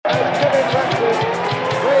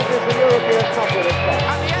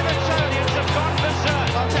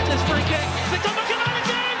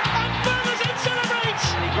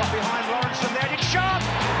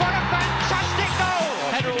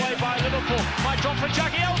Drop for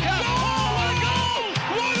Jagielka. Oh, what a goal!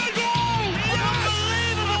 What a goal!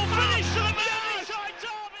 Unbelievable finish to the Merseyside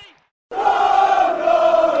derby.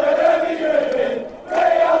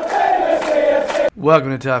 Welcome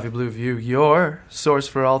to Toffee Blue View, your source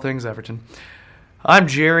for all things Everton. I'm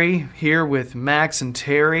Jerry, here with Max and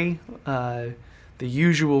Terry, the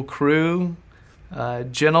usual crew.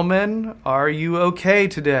 Gentlemen, are you okay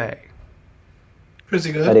today?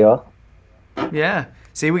 Pretty good. Very well. Yeah.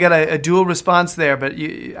 See, we got a dual response there, but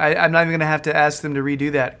I'm not even going to have to ask them to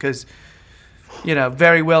redo that because,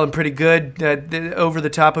 very well and pretty good, over the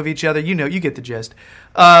top of each other. You get the gist.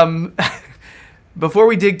 Before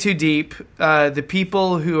we dig too deep, the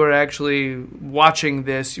people who are actually watching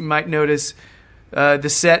this, you might notice the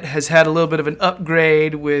set has had a little bit of an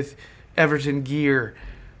upgrade with Everton gear.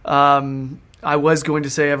 I was going to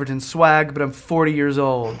say Everton swag, but I'm 40 years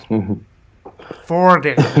old.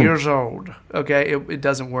 40 years old. Okay, it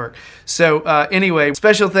doesn't work. So anyway,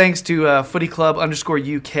 special thanks to Footy Club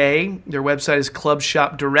 _UK. Their website is Club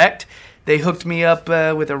Shop Direct. They hooked me up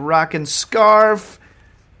with a rockin' scarf,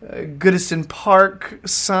 Goodison Park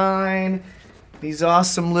sign, these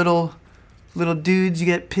awesome little dudes. You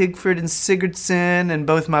get Pigford and Sigurdsson, and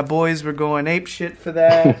both my boys were going apeshit for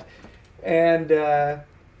that. And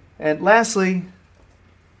lastly,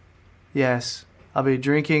 yes, I'll be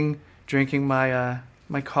drinking my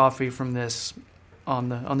my coffee from this on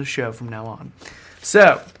the show from now on.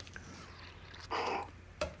 So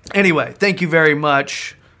anyway, thank you very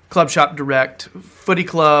much, Club Shop Direct, Footy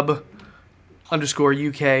Club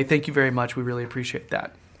 _UK. Thank you very much. We really appreciate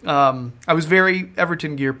that. I was very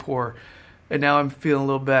Everton gear poor, and now I'm feeling a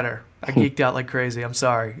little better. I geeked out like crazy. I'm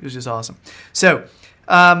sorry. It was just awesome. So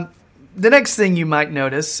the next thing you might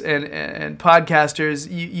notice, and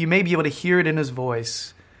podcasters, you may be able to hear it in his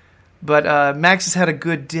voice, but Max has had a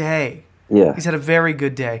good day. Yeah. He's had a very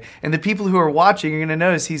good day. And the people who are watching are going to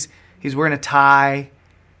notice he's wearing a tie,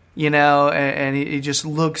 and he just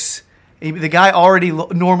looks... the guy already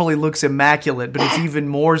normally looks immaculate, but it's even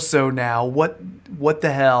more so now. What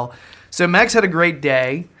the hell? So Max had a great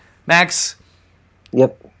day. Max...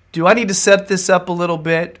 Yep. Do I need to set this up a little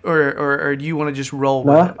bit, or do you want to just roll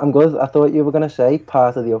with it? No, I'm good. I thought you were going to say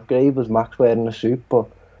part of the upgrade was Max wearing a suit, but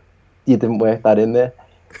you didn't work that in there.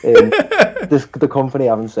 The company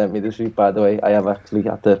haven't sent me the suit, by the way. I have actually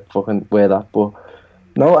had to fucking wear that. But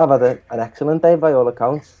no, I've had an excellent day by all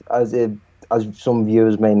accounts. As some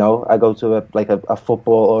viewers may know, I go to a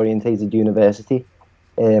football-orientated university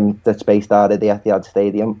that's based out of the Etihad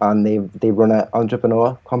Stadium, and they run an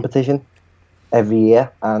entrepreneur competition every year,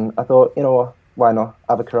 and I thought, why not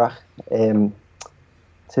have a crack? The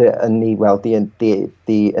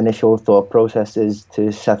initial thought process is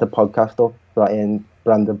to set a podcast up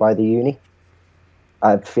branded by the uni.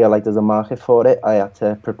 I feel like there's a market for it. I had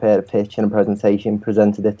to prepare a pitch and a presentation,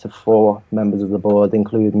 presented it to 4 members of the board,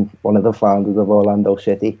 including one of the founders of Orlando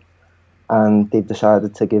City, and they've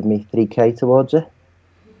decided to give me 3k towards it,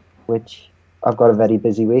 which I've got a very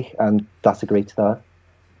busy week, and that's a great start.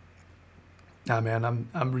 Oh, man,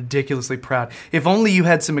 I'm ridiculously proud. If only you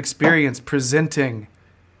had some experience presenting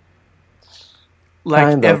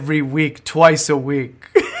every week, twice a week.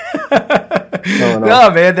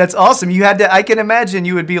 No, man, that's awesome. You had to. I can imagine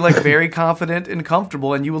you would be very confident and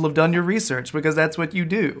comfortable, and you will have done your research because that's what you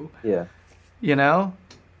do. Yeah.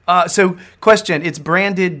 So, question: it's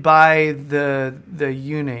branded by the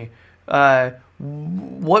uni.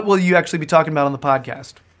 What will you actually be talking about on the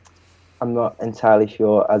podcast? I'm not entirely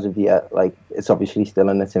sure as of yet. It's obviously still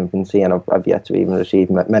in its infancy, and I've yet to even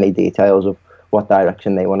receive many details of what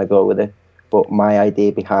direction they want to go with it. But my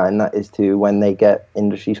idea behind that is to, when they get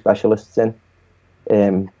industry specialists in,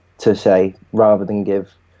 to say, rather than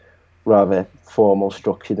give rather formal,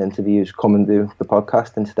 structured interviews, come and do the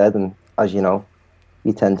podcast instead. And as you know,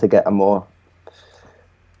 you tend to get a more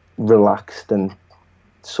relaxed and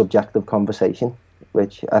subjective conversation,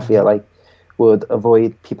 which I feel like would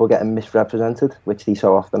avoid people getting misrepresented, which they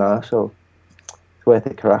so often are. So it's worth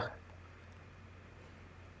a crack.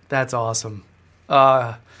 That's awesome.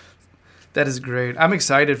 That is great. I'm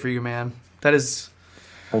excited for you, man. That is...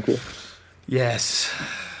 Thank you. Yes.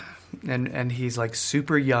 And he's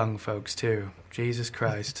super young, folks, too. Jesus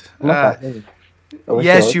Christ.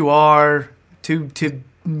 Yes, you are. To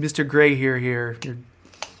Mr. Gray here, you're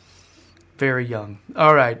very young.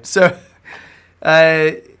 All right. So,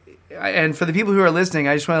 and for the people who are listening,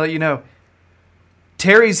 I just want to let you know,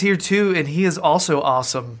 Terry's here too, and he is also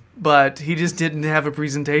awesome, but he just didn't have a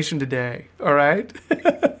presentation today. All right.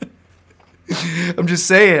 I'm just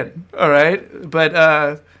saying. All right. But,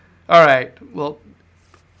 all right. Well,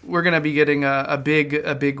 we're going to be getting a big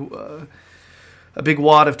big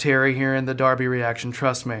wad of Terry here in the Derby reaction.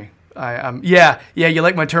 Trust me. Yeah. You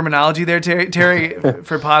like my terminology there, Terry? Terry,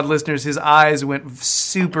 for pod listeners, his eyes went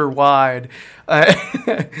super wide.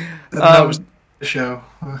 That was the show.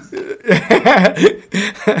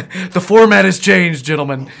 The format has changed,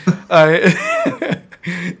 gentlemen.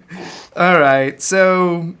 All right,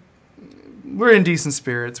 so we're in decent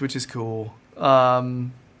spirits, which is cool.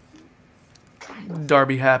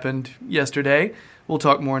 Derby happened yesterday. We'll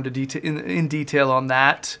talk more in detail on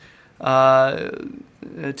that.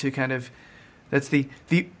 To kind of, that's the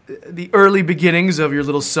early beginnings of your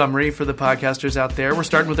little summary for the podcasters out there. We're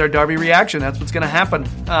starting with our Derby reaction. That's what's going to happen.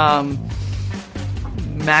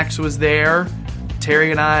 Max was there.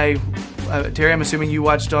 Terry and I. Terry, I'm assuming you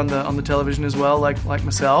watched on the television as well, like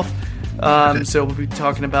myself. So we'll be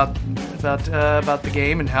talking about the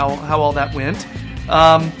game and how all that went.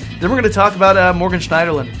 Then we're going to talk about Morgan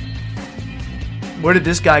Schneiderlin. Where did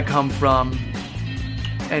this guy come from?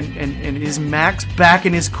 And is Max back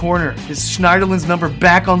in his corner? Is Schneiderlin's number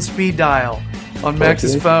back on speed dial on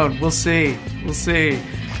Max's phone? We'll see. The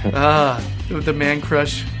man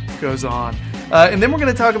crush goes on. And then we're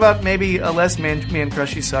going to talk about maybe a less man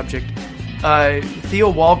crushy subject. Theo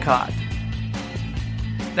Walcott.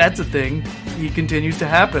 That's a thing. He continues to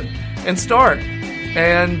happen and start.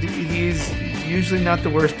 And he's usually not the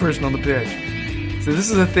worst person on the pitch. So this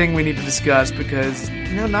is a thing we need to discuss because,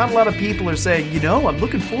 not a lot of people are saying, I'm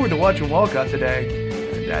looking forward to watching Walcott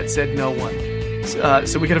today. That said no one.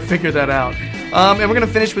 So we got to figure that out. And we're going to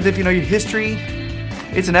finish with If You Know Your History.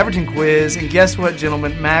 It's an Everton quiz. And guess what,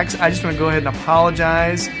 gentlemen? Max, I just want to go ahead and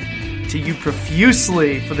apologize to you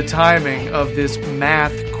profusely for the timing of this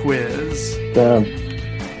math quiz. Damn.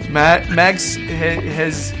 Max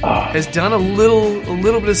has done a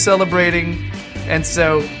little bit of celebrating, and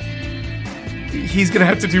so he's gonna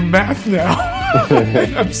have to do math now.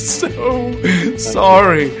 I'm so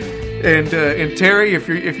sorry. And Terry, if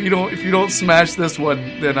you don't smash this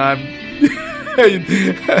one, then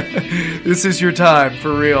this is your time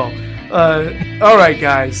for real. All right,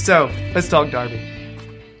 guys. So let's talk Derby.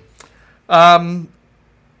 I'm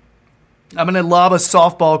gonna lob a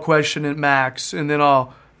softball question at Max, and then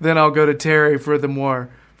I'll go to Terry for the more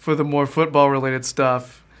football related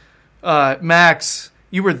stuff. Max,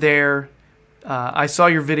 you were there. I saw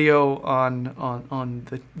your video on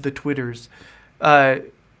the Twitters.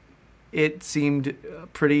 It seemed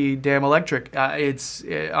pretty damn electric. It's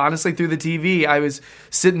honestly, through the TV, I was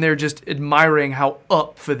sitting there just admiring how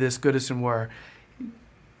up for this Goodison were.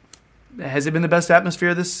 Has it been the best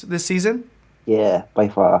atmosphere this season? Yeah, by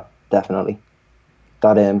far, definitely.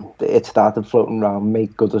 That it started floating around,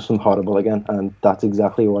 make Goodison horrible again, and that's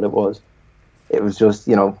exactly what it was. It was just,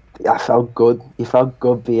 I felt good. You felt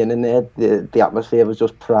good being in there. The atmosphere was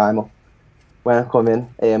just primal. When I come in,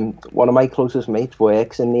 one of my closest mates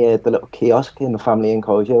works in the little kiosk in the family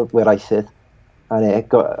enclosure where I sit, and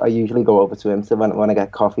I usually go over to him when I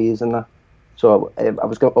get coffees and that. So I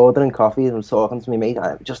was ordering coffees and was talking to my mate, and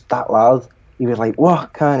it was just that loud. He was like,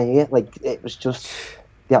 "What? Can't hear?" Like, it was just,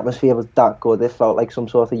 the atmosphere was that good. It felt like some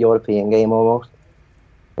sort of European game almost.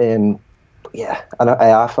 Yeah, and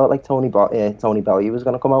I felt like Tony Bellew was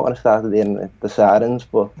going to come out when I started in the sirens,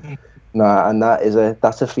 but nah, and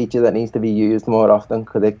that's a feature that needs to be used more often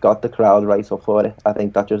because it got the crowd right up for it. I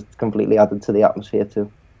think that just completely added to the atmosphere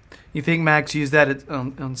too. You think Max used that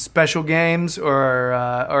on special games, or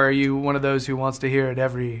are you one of those who wants to hear it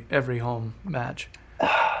every home match?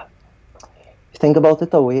 Think about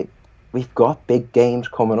it though, we've got big games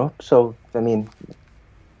coming up, so I mean,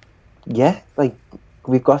 yeah, like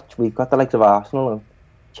we've got the likes of Arsenal and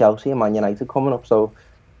Chelsea and Man United coming up, so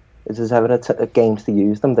it's as ever games to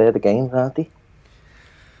use them. They're the games, aren't they?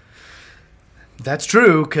 That's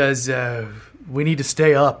true, because we need to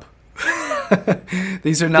stay up.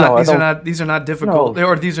 These are not difficult,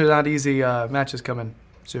 or these are not easy matches coming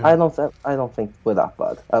soon. I don't think we're that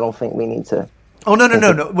bad. I don't think we need to. Oh no!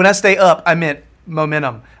 When I say up, I meant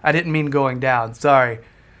momentum. I didn't mean going down. Sorry.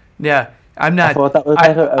 Yeah, I'm not.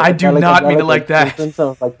 I do not mean it like that.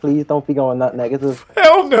 So like, please don't be going that negative.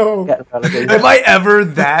 Hell no. Am I ever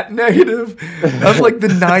that negative? I'm like the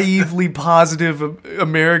naively positive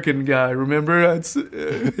American guy. Remember?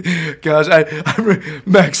 Gosh,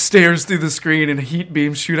 Max stares through the screen and heat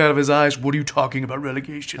beams shoot out of his eyes. What are you talking about?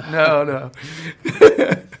 Relegation? No.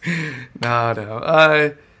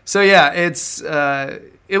 No. So yeah, it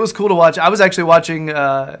was cool to watch. I was actually watching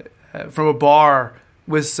from a bar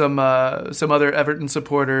with some other Everton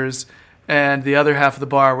supporters, and the other half of the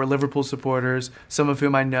bar were Liverpool supporters, some of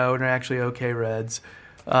whom I know and are actually okay Reds.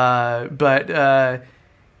 But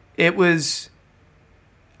it was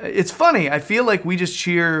it's funny. I feel like we just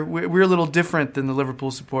cheer. We're a little different than the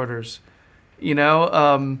Liverpool supporters. You know,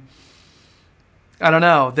 I don't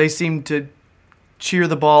know. They seem to cheer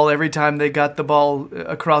the ball every time they got the ball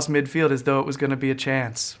across midfield as though it was going to be a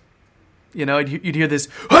chance. You know, you'd hear this,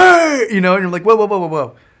 hey! You know, and you're like,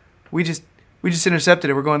 whoa. We just intercepted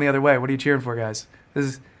it. We're going the other way. What are you cheering for, guys?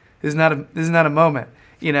 This is not a moment.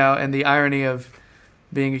 You know, and the irony of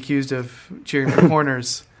being accused of cheering for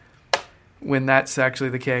corners when that's actually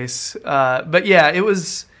the case. But yeah, it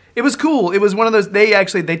was cool. It was one of those. They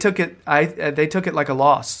took it. They took it like a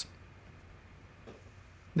loss.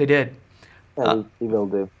 They did. Yeah, they will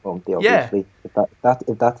do, won't they, obviously. Yeah.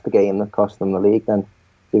 If that's the game that cost them the league, then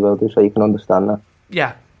they will do, so you can understand that.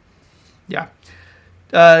 Yeah.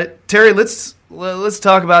 Terry, let's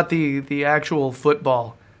talk about the actual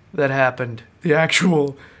football that happened, the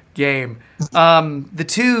actual game. The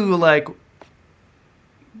two, like,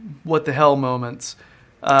 what the hell moments,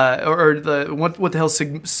 or the what the hell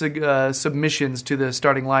submissions to the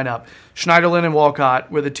starting lineup. Schneiderlin and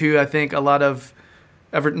Walcott were the two, I think, a lot of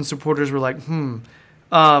Everton supporters were like,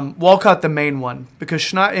 Walcott the main one,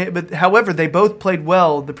 because however, they both played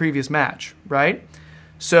well the previous match, right?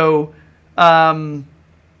 So, give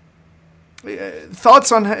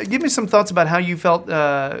me some thoughts about how you felt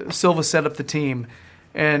Silva set up the team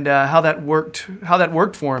and how that worked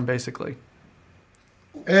for him, basically.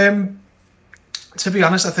 To be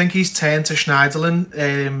honest, I think he's turned to Schneiderlin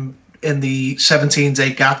in the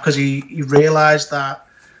 17-day gap because he realised that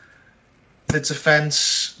the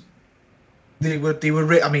defence they were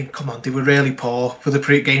really poor for the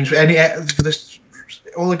pre-games.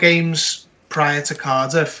 All the games prior to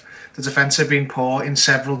Cardiff, the defence had been poor in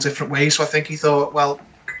several different ways. So I think he thought, well,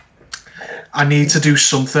 I need to do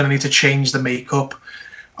something. I need to change the makeup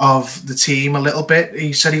of the team a little bit.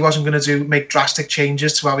 He said he wasn't going to make drastic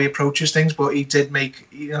changes to how he approaches things, but he did make.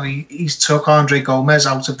 He took Andre Gomez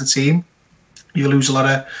out of the team. You lose a lot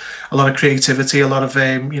of creativity, a lot of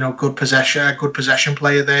good possession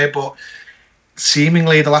player there. But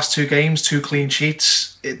seemingly the last two games, 2 clean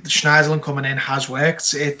sheets. Schneiderlin coming in has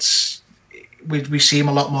worked. We seem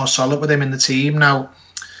a lot more solid with him in the team now.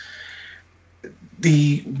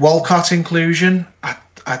 The Walcott inclusion, I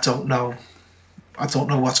don't know. I don't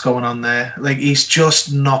know what's going on there. Like, he's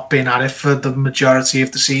just not been at it for the majority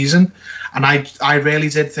of the season, and I really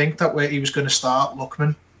did think that he was going to start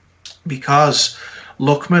Lookman, because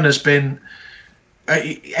Lookman has been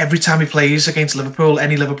every time he plays against Liverpool,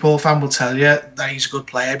 any Liverpool fan will tell you that he's a good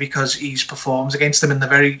player because he's performed against them in the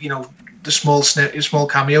very the small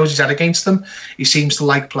cameos he's had against them. He seems to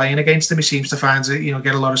like playing against them. He seems to find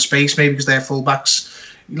get a lot of space, maybe because their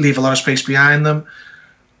fullbacks leave a lot of space behind them.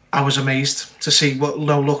 I was amazed to see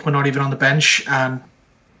Lookman not even on the bench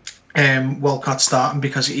and Walcott starting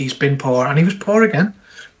because he's been poor, and he was poor again.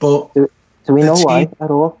 But do we know why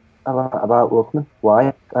at all about Lookman?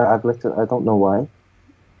 Why? I don't know why.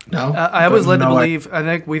 No, I was led to believe. I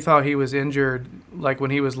think we thought he was injured, like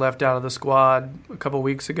when he was left out of the squad a couple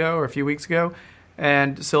weeks ago or a few weeks ago,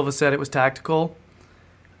 and Silva said it was tactical.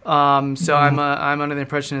 So I'm under the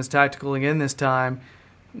impression it's tactical again this time,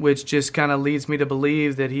 which just kind of leads me to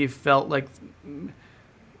believe that he felt like,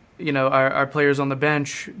 our players on the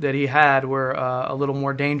bench that he had were a little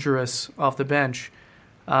more dangerous off the bench.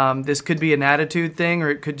 This could be an attitude thing, or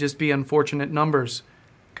it could just be unfortunate numbers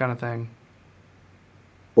kind of thing.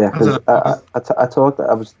 Yeah, because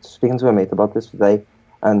I was speaking to a mate about this today,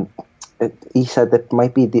 and he said that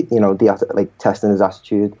might be the testing his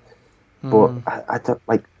attitude, but I don't,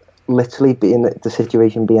 literally being the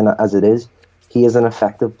situation being as it is, he is an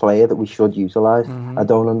effective player that we should utilise. I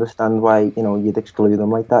don't understand why you'd exclude him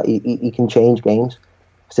like that. He can change games,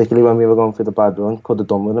 particularly when we were going through the bad run. Could have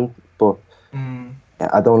done with him, but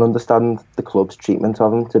I don't understand the club's treatment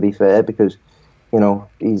of him, to be fair, because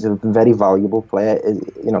he's a very valuable player.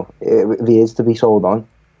 If he is to be sold on,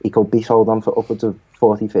 he could be sold on for upwards of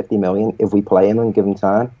 40-50 million if we play him and give him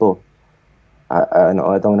time. But I'm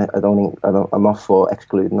not for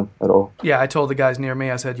excluding him at all. Yeah, I told the guys near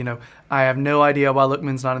me, I said, I have no idea why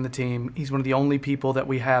Lookman's not in the team. He's one of the only people that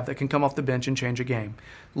we have that can come off the bench and change a game.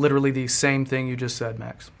 Literally the same thing you just said,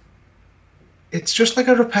 Max. It's just like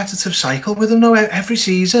a repetitive cycle with him now. Every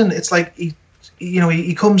season, it's like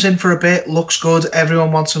he comes in for a bit, looks good,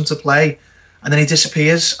 everyone wants him to play, and then he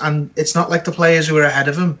disappears. And it's not like the players who are ahead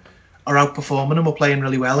of him are outperforming him or playing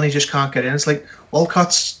really well, and he just can't get in. It's like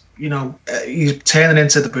Walcott's, he's turning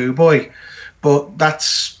into the boo boy, but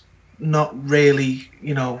that's not really,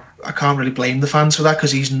 I can't really blame the fans for that,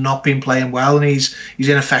 because he's not been playing well and he's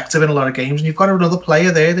ineffective in a lot of games. And you've got another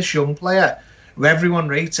player there, this young player, who everyone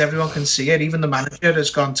rates, everyone can see it. Even the manager has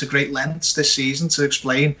gone to great lengths this season to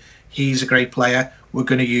explain he's a great player. We're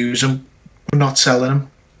going to use him. We're not selling him.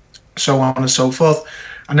 So on and so forth.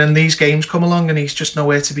 And then these games come along and he's just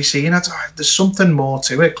nowhere to be seen. There's something more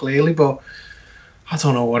to it, clearly, but I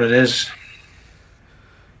don't know what it is.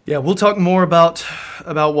 Yeah, we'll talk more about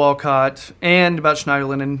Walcott and about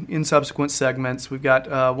Schneiderlin in subsequent segments. We've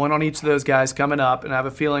got one on each of those guys coming up, and I have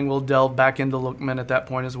a feeling we'll delve back into Lookman at that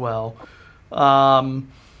point as well.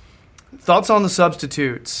 Thoughts on the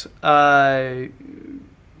substitutes? Richarlison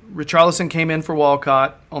came in for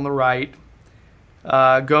Walcott on the right.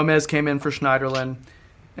 Gomez came in for Schneiderlin,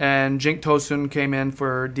 and Cenk Tosun came in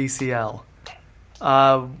for DCL.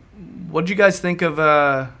 What did you guys think of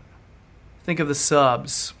the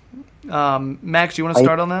subs? Max, do you want to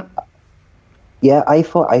start on that? Yeah, I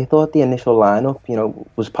thought the initial lineup,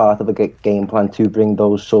 was part of a game plan to bring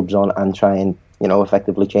those subs on and try and,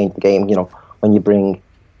 effectively change the game. When you bring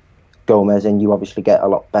Gomez in, you obviously get a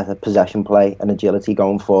lot better possession play and agility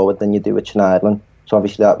going forward than you do with Schneiderlin. So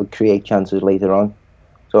obviously that would create chances later on.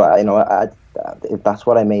 So if that's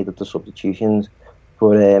what I made of the substitutions.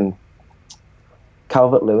 But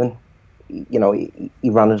Calvert-Lewin, he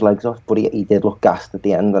ran his legs off, but he did look gassed at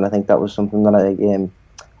the end, and I think that was something that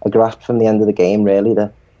I grasped from the end of the game, really.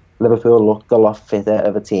 That Liverpool looked a lot fitter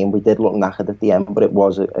of a team. We did look knackered at the end, but it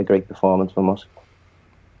was a great performance from us.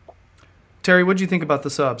 Terry, what did you think about the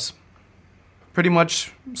subs? Pretty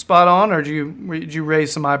much spot on, or did you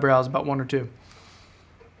raise some eyebrows about one or two?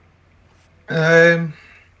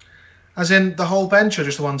 As in the whole bench, or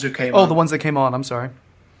just the ones who came on? Oh, the ones that came on, I'm sorry.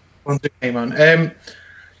 Ones who came on.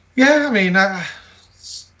 Yeah, I mean,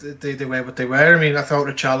 they were what they were. I mean, I thought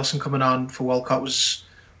Richarlison coming on for Walcott was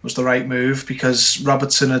the right move, because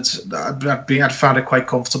Robertson I'd found it quite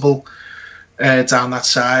comfortable down that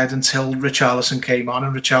side until Richarlison came on,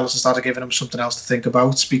 and Richarlison started giving him something else to think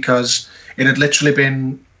about, because it had literally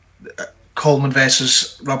been Coleman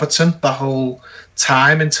versus Robertson the whole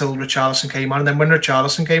time until Richarlison came on. And then when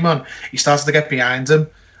Richarlison came on, he started to get behind him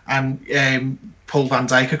and pull Van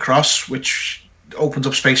Dijk across, which opened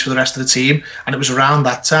up space for the rest of the team. And it was around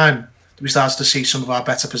that time that we started to see some of our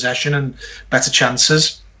better possession and better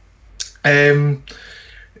chances.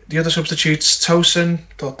 The other substitutes, Tosun,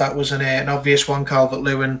 thought that was an obvious one.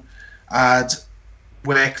 Calvert-Lewin had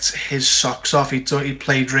worked his socks off. He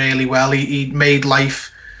played really well. He made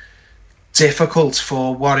life difficult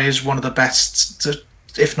for what is one of the best,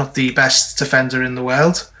 if not the best, defender in the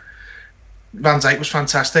world. Van Dijk was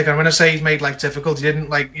fantastic, and when I say he's made life difficult, he didn't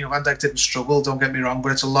Van Dijk didn't struggle. Don't get me wrong,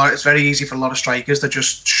 but it's very easy for a lot of strikers to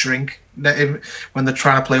just shrink when they're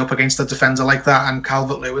trying to play up against a defender like that. And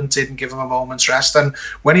Calvert-Lewin didn't give him a moment's rest. And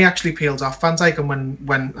when he actually peeled off Van Dijk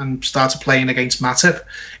and started playing against Matip,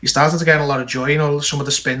 he started to get a lot of joy. Some of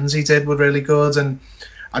the spins he did were really good, and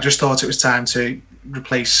I just thought it was time to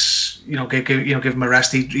replace. Give him a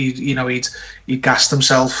rest. He'd gassed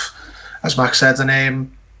himself, as Max said,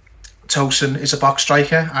 and Tosun is a box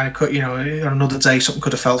striker, and it could, on another day something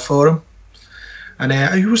could have fell for him. And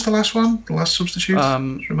who was the last one? The last substitute?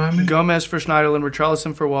 Remind me. Gomez for Schneiderlin,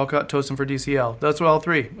 Richarlison for Walcott, Tosun for DCL. That's what all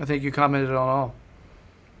three. I think you commented on all.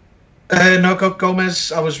 No,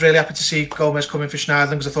 Gomez. I was really happy to see Gomez come in for Schneiderlin,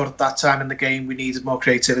 because I thought at that time in the game we needed more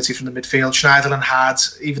creativity from the midfield. Schneiderlin had,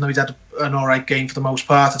 even though he'd had an all right game for the most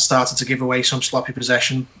part, had started to give away some sloppy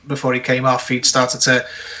possession before he came off. He'd started to,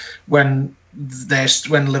 when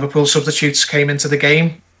Liverpool substitutes came into the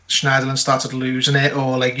game, Schneiderlin started losing it,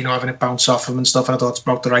 or having it bounce off him and stuff. And I thought it's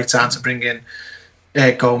about the right time to bring in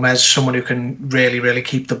Gomez, someone who can really, really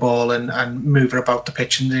keep the ball and move it about the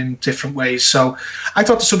pitch in different ways. So I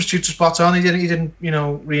thought the substitutes were spot on. He didn't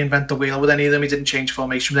reinvent the wheel with any of them. He didn't change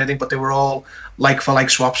formation with anything, but they were all like for like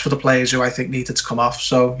swaps for the players who I think needed to come off.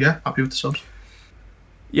 So yeah, happy with the subs.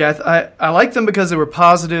 Yeah, I like them because they were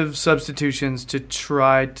positive substitutions to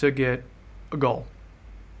try to get a goal.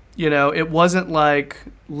 It wasn't like,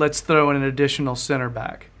 let's throw in an additional center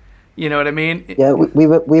back. You know what I mean? Yeah, we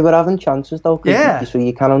were having chances though. Yeah. So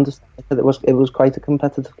you can understand that it was quite a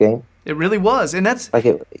competitive game. It really was, and that's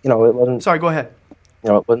it wasn't. Sorry, go ahead.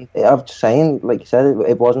 It wasn't. I'm just saying, like you said,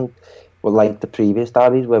 it wasn't like the previous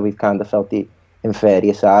derbies where we've kind of felt the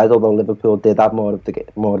inferior side. Although Liverpool did have more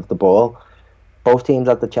of the ball, both teams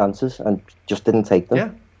had the chances and just didn't take them.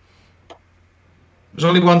 Yeah. There's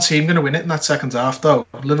only one team going to win it in that second half, though.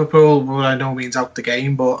 Liverpool were by no means out the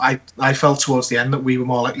game, but I felt towards the end that we were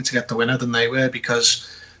more likely to get the winner than they were, because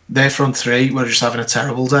their front three were just having a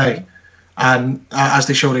terrible day. And as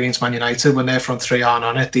they showed against Man United, when their front three aren't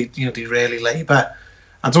on it, they really labour.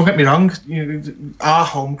 And don't get me wrong, our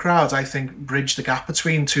home crowd, I think, bridged the gap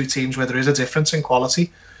between two teams where there is a difference in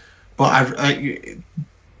quality. but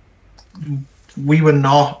we were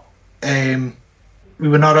not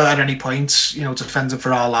at any point, defending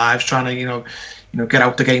for our lives, trying to, get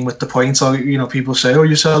out the game with the points. Or people say, "Oh,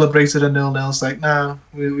 you celebrated a 0-0." It's like, no,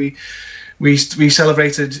 we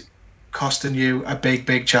celebrated costing you a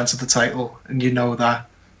big chance at the title, and you know that.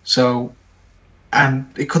 So, and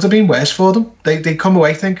it could have been worse for them. They come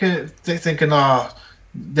away thinking, oh,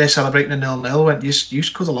 they're celebrating a 0-0. When you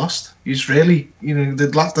could have lost. You really,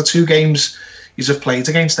 the two games you have played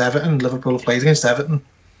against Everton, Liverpool have played against Everton.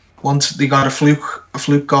 Once they got a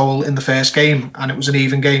fluke goal in the first game, and it was an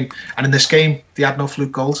even game. And in this game, they had no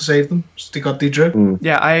fluke goal to save them. So they drew.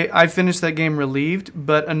 Yeah, I finished that game relieved,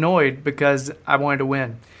 but annoyed because I wanted to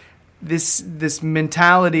win. This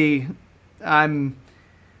mentality,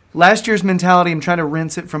 last year's mentality, I'm trying to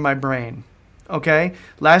rinse it from my brain. Okay?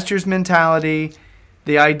 Last year's mentality,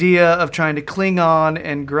 the idea of trying to cling on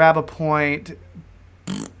and grab a point,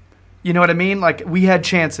 you know what I mean? Like, we had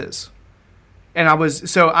chances. And I was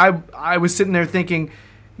sitting there thinking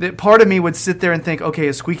that part of me would sit there and think, okay,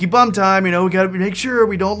 it's squeaky bum time, we got to make sure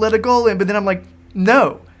we don't let a goal in. But then I'm like,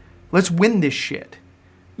 no, let's win this shit.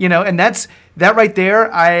 And that right there,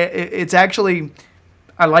 it's actually,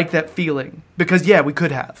 I like that feeling because, yeah, we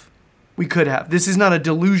could have. This is not a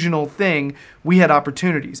delusional thing. We had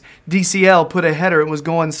opportunities. DCL put a header and was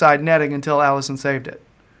going side netting until Alisson saved it.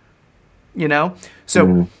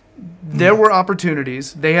 So there were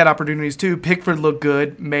opportunities. They had opportunities too. Pickford looked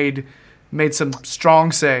good, made some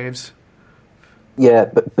strong saves. Yeah,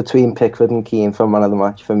 but between Pickford and Keane for man of the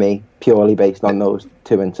match for me, purely based on those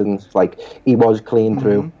two incidents. Like, he was clean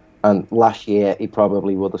through, and last year he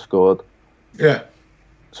probably would have scored. Yeah.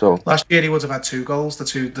 So last year he would have had 2 goals, the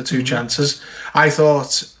two chances. I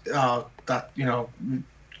thought that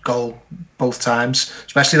goal both times,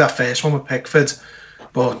 especially that first one with Pickford,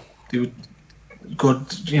 but they were good,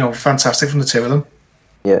 fantastic from the two of them.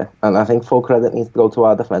 Yeah, and I think full credit needs to go to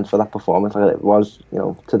our defence for that performance. Like, it was,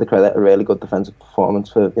 to the credit, a really good defensive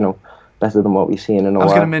performance for, better than what we've seen in a while. I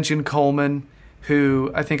was going to mention Coleman,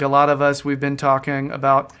 who I think a lot of us, we've been talking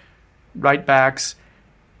about right backs.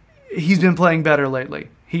 He's been playing better lately.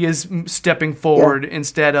 He is stepping forward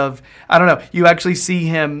instead of, I don't know, you actually see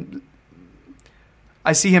him,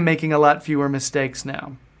 I see him making a lot fewer mistakes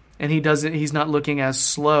now. And he's not looking as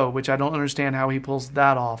slow, which I don't understand how he pulls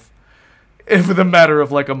that off for the matter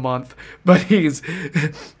of like a month. But he's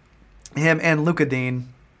him and Luka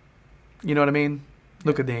Dean. You know what I mean?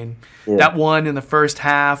 Luka Dean. Yeah. That one in the first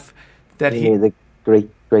half that he made a great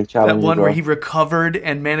challenge. That one where he recovered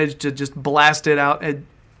and managed to just blast it out.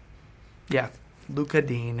 Yeah, Luka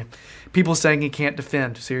Dean. People saying he can't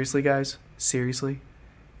defend. Seriously, guys? Seriously?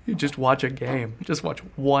 You just watch a game. Just watch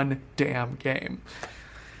one damn game.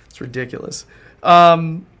 It's ridiculous.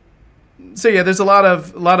 So yeah, there's a lot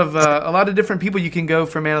of different people you can go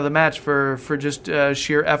for man of the match for just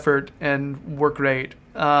sheer effort and work rate.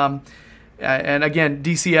 And again,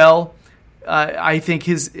 DCL, I think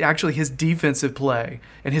his defensive play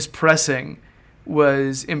and his pressing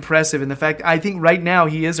was impressive. And the fact, I think right now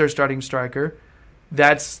he is our starting striker.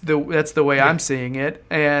 That's the way I'm seeing it.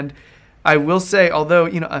 And I will say,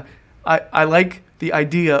 although I like the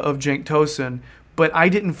idea of Cenk Tosun, but I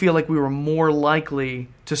didn't feel like we were more likely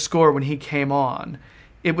to score when he came on.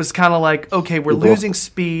 It was kind of like, okay, we're losing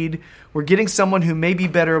speed. We're getting someone who may be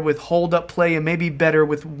better with hold-up play and maybe better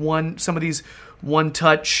with some of these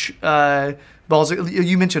one-touch balls.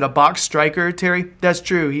 You mentioned a box striker, Terry. That's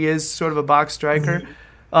true. He is sort of a box striker,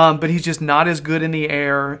 but he's just not as good in the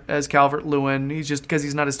air as Calvert-Lewin. He's just because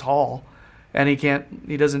he's not as tall, and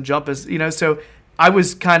he doesn't jump as So I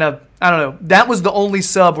was kind of, I don't know. That was the only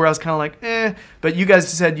sub where I was kind of like, eh. But you guys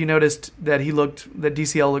said you noticed that that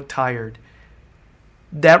DCL looked tired.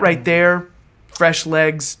 That right there, fresh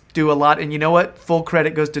legs do a lot. And you know what? Full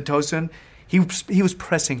credit goes to Tosun. He was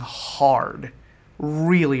pressing hard,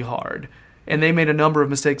 really hard. And they made a number of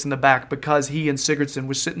mistakes in the back because he and Sigurdsson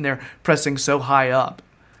were sitting there pressing so high up.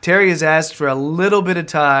 Terry has asked for a little bit of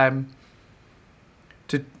time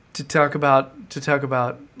to talk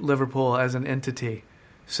about Liverpool as an entity.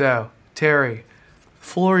 So, Terry, the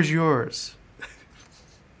floor is yours.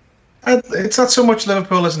 It's not so much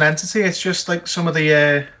Liverpool as an entity. It's just like some of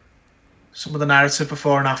the narrative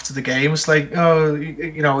before and after the game. It's like,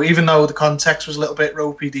 even though the context was a little bit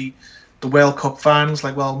ropey, the World Cup fans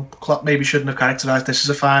like, well, Klopp maybe shouldn't have characterised this as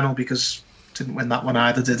a final because didn't win that one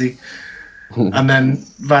either, did he? And then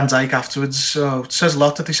Van Dijk afterwards. So it says a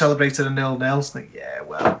lot that they celebrated a 0-0. It's like, yeah,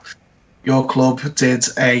 well, your club did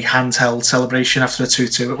a handheld celebration after a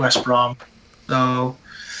 2-2 at West Brom. So,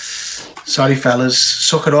 sorry, fellas.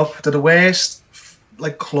 Suck it up. They're the worst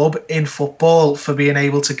like club in football for being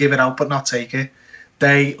able to give it out but not take it.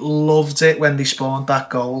 They loved it when they spawned that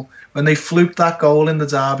goal. When they fluked that goal in the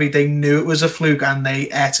derby, they knew it was a fluke and they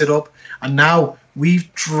ate it up. And now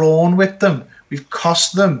we've drawn with them. We've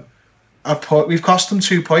cost them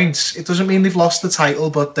 2 points. It doesn't mean they've lost the title,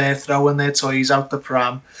 but they're throwing their toys out the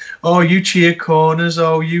pram. Oh, you cheer corners.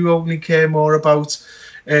 Oh, you only care more about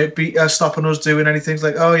stopping us doing anything. It's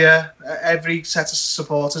like, oh yeah, every set of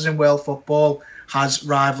supporters in world football has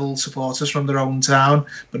rival supporters from their own town,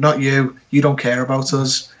 but not you. You don't care about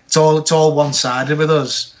us. It's all one-sided with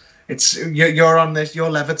us. You're on this.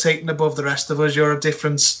 You're levitating above the rest of us. You're a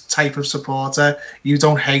different type of supporter. You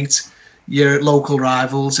don't hate your local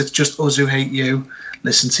rivals. It's just us who hate you.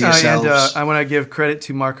 Listen to yourselves. And I want to give credit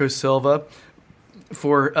to Marco Silva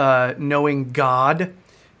for knowing God,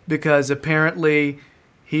 because apparently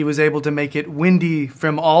he was able to make it windy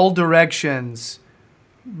from all directions,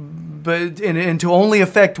 but and to only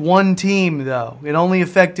affect one team, though. It only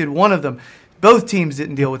affected one of them. Both teams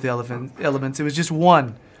didn't deal with the elements. It was just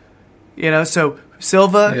one. So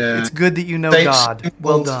Silva, It's good that you know God.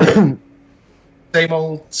 Well done.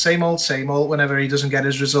 Same old. Whenever he doesn't get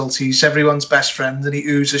his results, he's everyone's best friend and he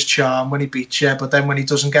oozes charm when he beats you. But then when he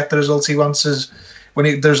doesn't get the result he wants,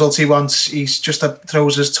 he just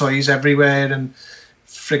throws his toys everywhere and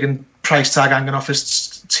friggin' price tag hanging off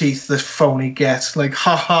his teeth. The phony get like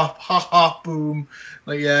ha ha ha ha boom.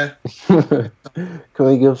 Like yeah. Can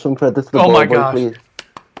we give some credit to the ball boy, gosh. Please?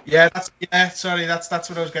 That's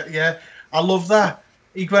what I was getting. Yeah, I love that.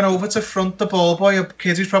 He went over to front the ball boy, a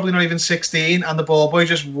kid who's probably not even 16, and the ball boy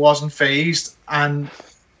just wasn't phased. And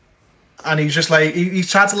he's just like,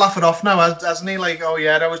 he's tried to laugh it off now, hasn't he? Like, oh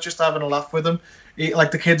yeah, I was just having a laugh with him.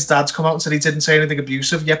 Like the kid's dad's come out and said he didn't say anything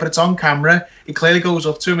abusive. Yeah, but it's on camera. He clearly goes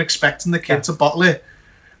up to him expecting the kid to bottle it.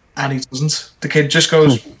 And he doesn't. The kid just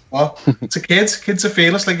goes, what? It's a kid. Kids are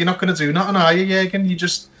fearless. Like, you're not going to do nothing, are you, Jürgen? You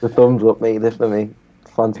just... The thumbs up, mate, this for me.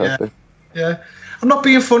 Fantastic. Yeah. I'm not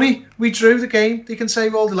being funny. We drew the game. They can say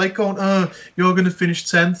all they like, going, oh, you're going to finish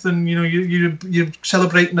 10th and, you're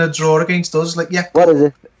celebrating a draw against us. Like, yeah. What is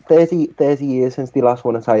it? 30 years since they last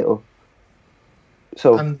won a title.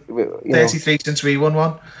 So, and 33 since we won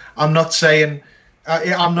one. I'm not saying...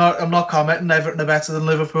 I'm not commenting Everton are better than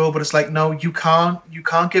Liverpool, but it's like, no, you can't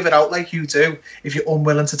give it out like you do if you're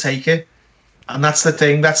unwilling to take it. And that's the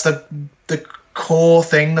thing. That's the core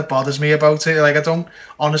thing that bothers me about it. Like, I don't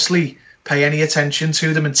honestly pay any attention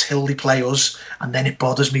to them until they play us, and then it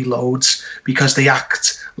bothers me loads because they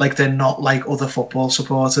act like they're not like other football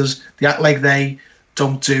supporters. They act like they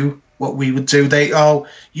don't do what we would do.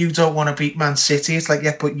 You don't want to beat Man City. It's like,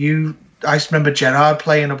 yeah, but I remember Gerrard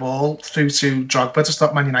playing a ball through to Drogba to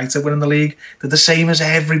stop Man United winning the league. They're the same as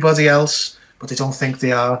everybody else, but they don't think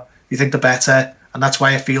they are. They think they're better, and that's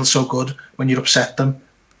why it feels so good when you upset them.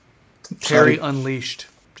 Terry Unleashed.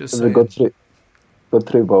 Just saying. Good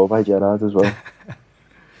through ball by Gerrard as well.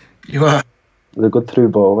 You are. The good through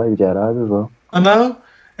ball by Gerrard as well. I know.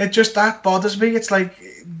 It just, that bothers me. It's like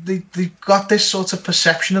they've got this sort of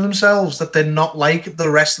perception of themselves that they're not like the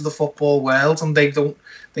rest of the football world, and they don't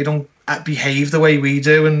behave the way we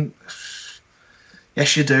do. And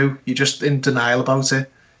yes, you do. You're just in denial about it.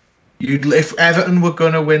 If Everton were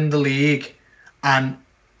going to win the league and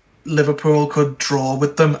Liverpool could draw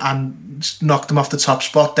with them and knock them off the top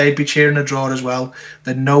spot, they'd be cheering a draw as well.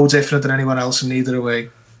 They're no different than anyone else in either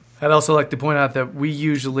way. I'd also like to point out that we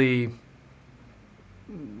usually,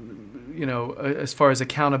 as far as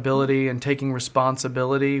accountability and taking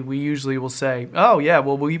responsibility, we usually will say, oh yeah,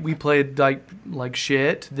 well we played like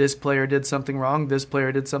shit. This player did something wrong. This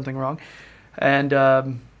player did something wrong. And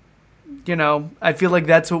I feel like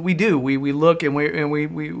that's what we do. We look and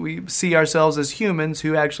we see ourselves as humans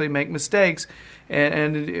who actually make mistakes,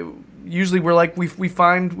 and usually we're like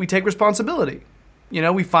we take responsibility.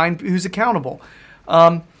 We find who's accountable,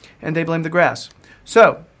 and they blame the grass.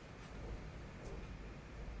 So.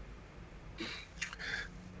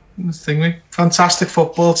 Fantastic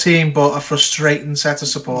football team, but a frustrating set of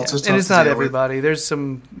supporters. Yeah. And it's not everybody.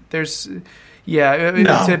 To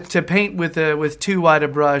paint with too wide a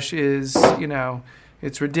brush is,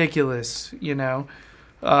 it's ridiculous. We're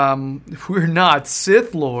not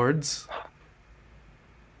Sith Lords.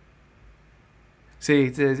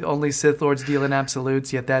 See, only Sith Lords deal in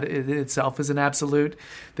absolutes, yet that itself is an absolute.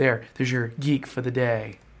 There's your geek for the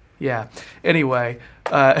day. Yeah. Anyway,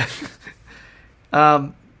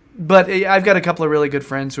 but I've got a couple of really good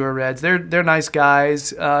friends who are Reds. They're nice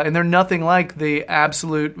guys, and they're nothing like the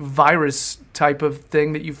absolute virus type of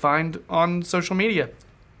thing that you find on social media.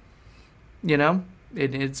 It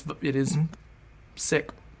is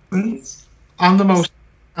sick. I'm the most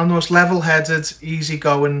I'm the most level-headed,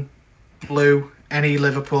 easy-going Blue any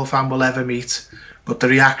Liverpool fan will ever meet. But the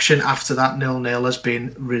reaction after that 0-0 has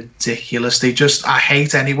been ridiculous. I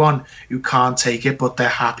hate anyone who can't take it, but they're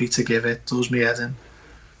happy to give it. Does me head in.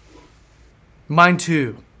 Mine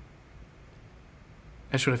too.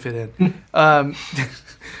 I should have fit in.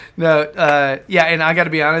 Yeah, and I got to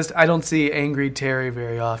be honest, I don't see angry Terry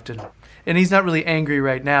very often. And he's not really angry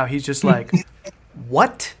right now. He's just like,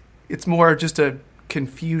 what? It's more just a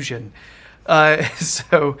confusion.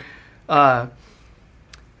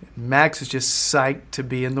 Max is just psyched to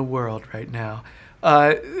be in the world right now.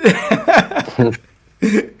 All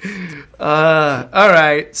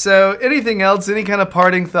right. So, anything else? Any kind of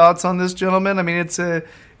parting thoughts on this, gentlemen? I mean, it's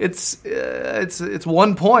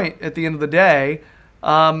 1 point at the end of the day.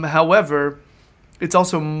 However, it's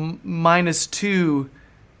also -2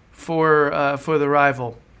 for the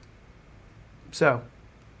rival. So.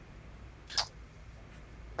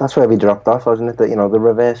 That's where we dropped off, wasn't it? That, you know, the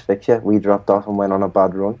reverse fixture, we dropped off and went on a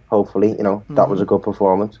bad run. Hopefully, you know, that was a good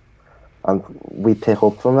performance, and we pick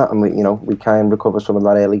up from that, and we can recover some of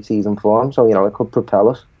that early season form. So, you know, it could propel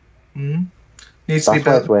us. Needs to be built.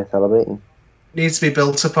 That's worth celebrating. Needs to be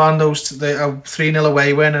built upon those. The 3-0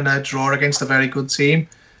 away win and a draw against a very good team.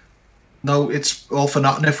 No, it's all for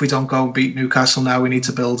nothing if we don't go and beat Newcastle now. We need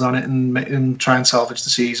to build on it and try and salvage the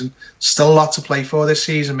season. Still a lot to play for this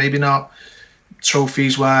season. Maybe not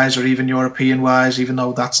trophies wise or even European wise, even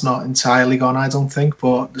though that's not entirely gone, I don't think,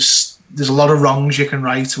 but there's a lot of wrongs you can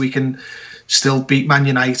right. We can still beat Man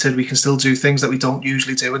United, we can still do things that we don't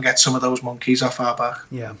usually do and get some of those monkeys off our back.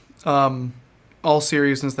 Yeah. All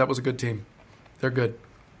seriousness, that was a good team. They're good.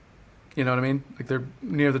 You know what I mean? Like, they're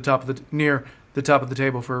near the top of the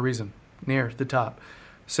table for a reason. Near the top.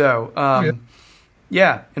 So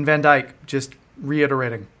yeah, and Van Dijk, just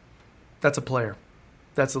reiterating, that's a player.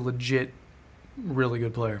 That's a legit really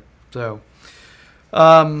good player. So,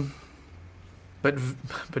 but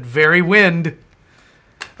very wind.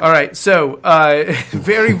 All right, so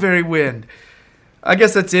very, very wind. I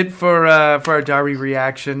guess that's it for our Derby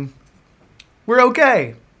reaction. We're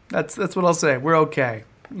okay. That's what I'll say. We're okay.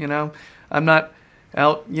 You know, I'm not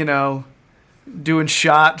out, you know, doing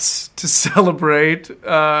shots to celebrate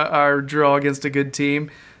our draw against a good team,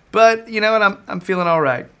 but you know what? I'm feeling all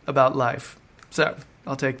right about life. So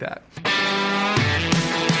I'll take that.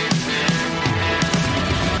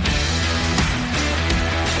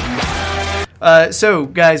 So,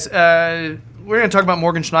 guys, we're going to talk about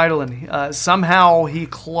Morgan Schneiderlin. Somehow he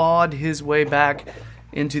clawed his way back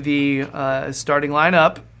into the starting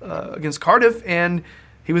lineup against Cardiff, and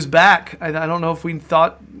he was back. I don't know if we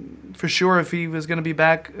thought for sure if he was going to be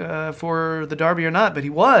back for the derby or not, but he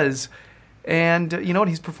was. And you know what?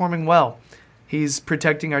 He's performing well. He's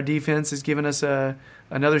protecting our defense. He's given us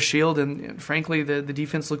another shield, and frankly, the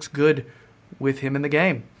defense looks good with him in the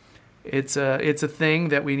game. It's a thing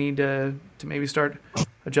that we need to maybe start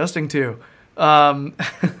adjusting to.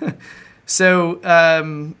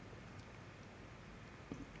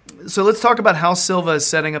 So let's talk about how Silva is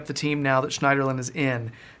setting up the team now that Schneiderlin is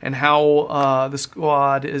in, and how the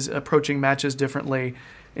squad is approaching matches differently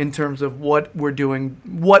in terms of what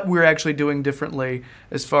we're actually doing differently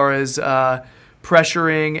as far as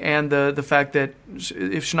pressuring and the fact that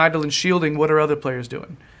if Schneiderlin's shielding, what are other players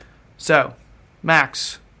doing? So,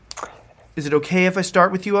 Max, is it okay if I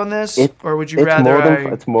start with you on this, or would you rather?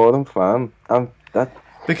 It's more than fun.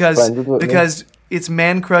 Because it's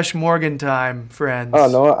Man Crush Morgan time, friends. Oh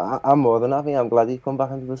no, I'm more than happy. I'm glad he's come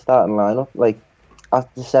back into the starting lineup. Like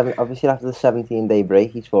after the 17-day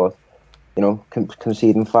break, he's thought, you know,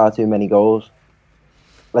 conceding far too many goals.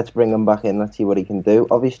 Let's bring him back in. Let's see what he can do.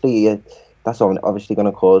 Obviously, that's obviously going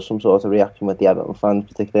to cause some sort of reaction with the Everton fans,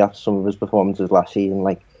 particularly after some of his performances last season.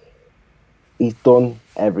 Like, he's done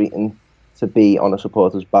everything to be on a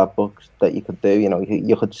supporter's bad books that you could do. You know,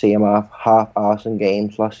 you could see him half-arse in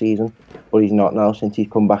games last season, but he's not now since he's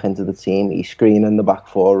come back into the team. He's screening the back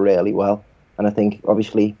four really well. And I think,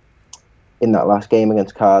 obviously, in that last game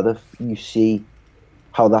against Cardiff, you see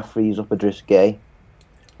how that frees up Idris Gueye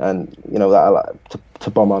and, you know, that to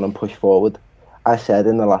bomb on and push forward. I said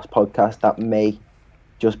in the last podcast that may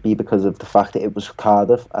just be because of the fact that it was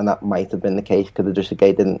Cardiff, and that might have been the case because Idris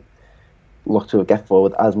Gueye didn't look to get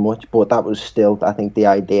forward as much, but that was still, I think, the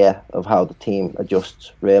idea of how the team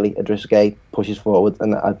adjusts. Really, Idris Gueye pushes forward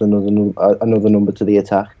and adds another number to the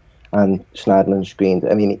attack, and Schneiderlin screened.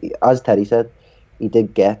 I mean, as Teddy said, he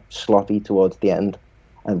did get sloppy towards the end,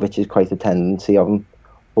 and which is quite a tendency of him.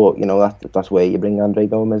 But you know, that's where you bring Andre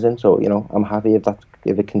Gomez in. So you know, I'm happy if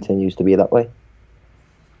it continues to be that way.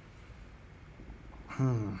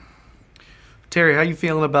 Terry, how you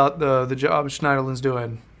feeling about the job Schneiderlin's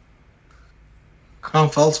doing?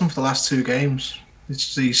 Can't fault him for the last 2 games.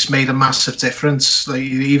 He's made a massive difference. Like,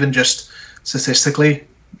 even just statistically,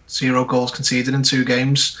 0 goals conceded in 2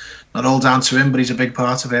 games. Not all down to him, but he's a big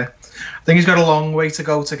part of it. I think he's got a long way to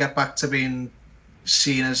go to get back to being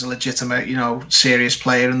seen as a legitimate, serious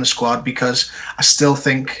player in the squad, because I still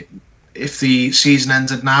think if the season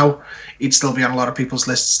ended now, he'd still be on a lot of people's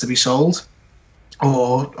lists to be sold,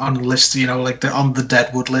 or on lists, on the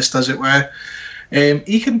deadwood list, as it were.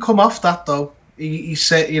 He can come off that though. He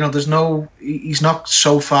said, he's not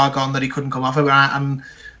so far gone that he couldn't come off it. And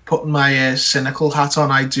putting my cynical hat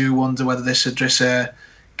on, I do wonder whether this Idrissa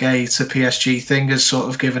Gueye to PSG thing has sort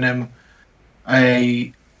of given him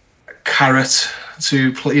a carrot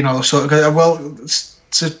to play,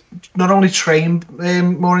 to not only train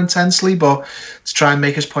more intensely, but to try and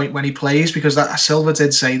make his point when he plays, because Silva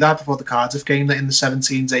did say that before the Cardiff game, that in the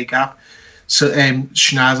 17-day gap, so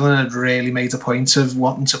Schneiderlin had really made a point of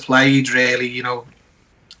wanting to play. He'd really,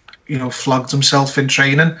 flogged himself in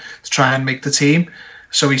training to try and make the team.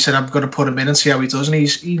 So he said, "I'm going to put him in and see how he does." And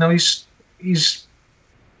he's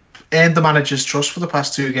earned the manager's trust for the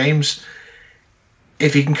past 2 games.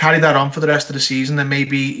 If he can carry that on for the rest of the season, then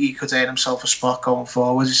maybe he could earn himself a spot going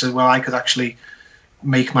forward. He said, "Well, I could actually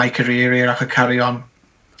make my career here. I could carry on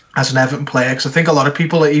as an Everton player." Because I think a lot of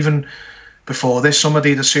people, even before this summer,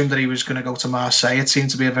 they'd assumed that he was going to go to Marseille. It seemed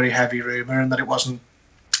to be a very heavy rumour, and that it was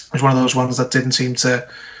one of those ones that didn't seem to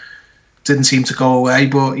go away.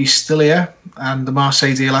 But he's still here, and the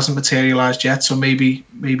Marseille deal hasn't materialised yet. So maybe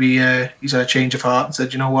he's had a change of heart and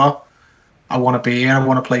said, "You know what? I want to be here. I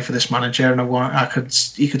want to play for this manager, and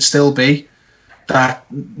he could still be that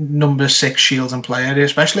number 6 shielding player,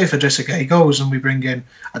 especially if Idrissa Gueye goes and we bring in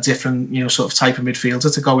a different, sort of type of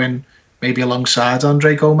midfielder to go in maybe alongside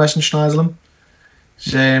Andre Gomes and Schneiderlin."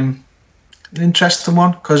 It's an interesting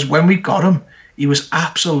one, because when we got him, he was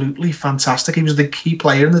absolutely fantastic. He was the key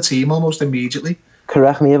player in the team almost immediately.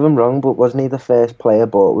 Correct me if I'm wrong, but wasn't he the first player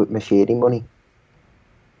bought with Machiri money?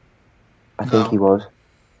 I think he was.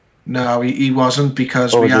 No, he wasn't,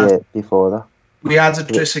 because we had before that. We had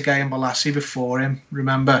Idrissa Gueye and Balassi before him.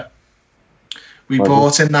 Remember, we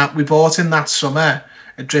bought in that summer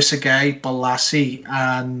Idrissa Gueye, Balassi,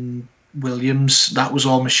 and Williams. That was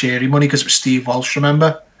all Machiri money, because it was Steve Walsh.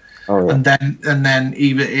 Remember, and then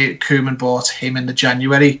Koeman bought him in the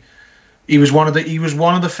January. He was one of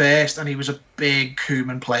the first, and he was a big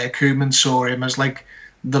Koeman player. Koeman saw him as like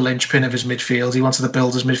the linchpin of his midfield. He wanted to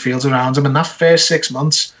build his midfield around him. In that first 6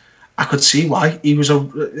 months, I could see why. A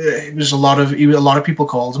lot of people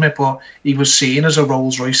called him it, but he was seen as a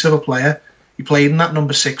Rolls Royce of a player. He played in that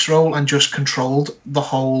number 6 role and just controlled the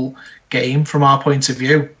whole game from our point of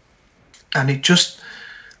view. And it just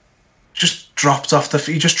dropped off.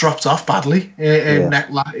 He just dropped off badly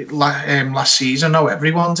last season. No,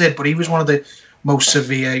 everyone did, but he was one of the most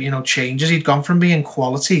severe, changes. He'd gone from being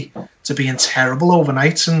quality to being terrible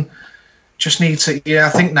overnight, and just need to. Yeah, I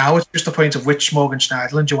think now it's just a point of which Morgan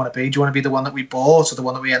Schneiderlin do you want to be? Do you want to be the one that we bought, or the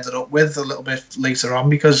one that we ended up with a little bit later on?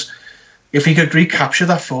 Because if he could recapture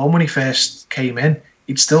that form when he first came in,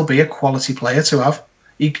 he'd still be a quality player to have.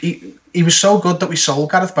 He was so good that we sold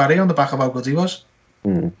Gareth Barry on the back of how good he was.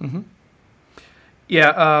 Mm-hmm.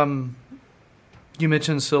 Yeah, you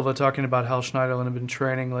mentioned Silva talking about how Schneiderlin had been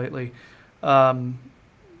training lately.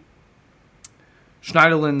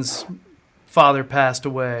 Schneiderlin's father passed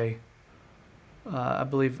away, I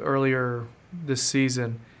believe, earlier this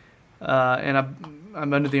season. And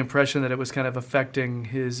I'm under the impression that it was kind of affecting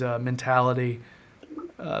his mentality.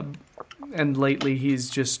 And lately he's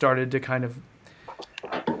just started to kind of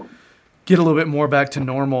get a little bit more back to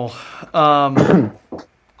normal.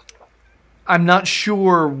 I'm not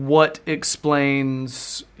sure what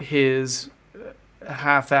explains his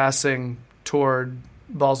half-assing toward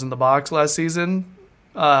balls in the box last season.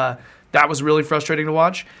 That was really frustrating to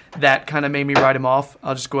watch. That kind of made me write him off.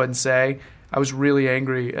 I'll just go ahead and say I was really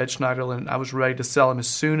angry at Schneiderlin. I was ready to sell him as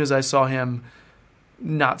soon as I saw him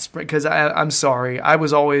not sprint. Because I'm sorry. I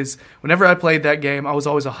was always, whenever I played that game, I was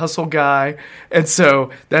always a hustle guy. And so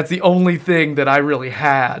that's the only thing that I really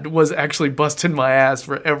had, was actually busting my ass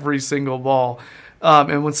for every single ball.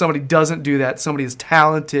 And when somebody doesn't do that, somebody as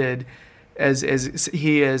talented as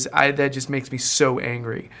he is, that just makes me so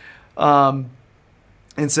angry. And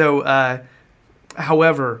so,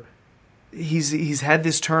 however, he's had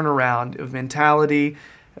this turnaround of mentality.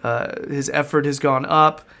 His effort has gone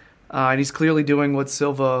up, and he's clearly doing what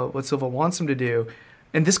Silva wants him to do.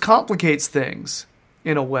 And this complicates things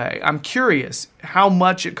in a way. I'm curious how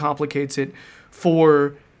much it complicates it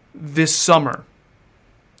for this summer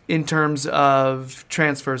in terms of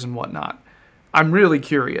transfers and whatnot. I'm really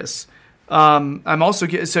curious. I'm also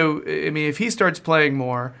so. I mean, if he starts playing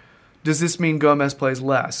more, does this mean Gomez plays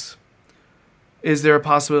less? Is there a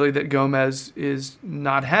possibility that Gomez is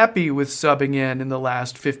not happy with subbing in the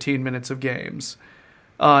last 15 minutes of games?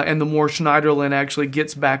 And the more Schneiderlin actually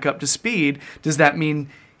gets back up to speed, does that mean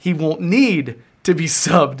he won't need to be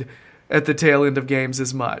subbed at the tail end of games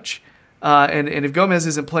as much? And if Gomez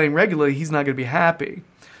isn't playing regularly, he's not going to be happy.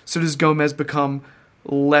 So does Gomez become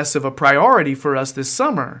less of a priority for us this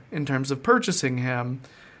summer in terms of purchasing him?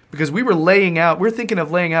 Because we're thinking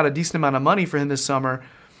of laying out a decent amount of money for him this summer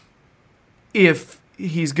if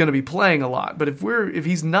he's going to be playing a lot. But if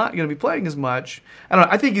he's not going to be playing as much, I don't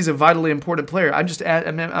know. I think he's a vitally important player.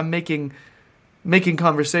 I'm making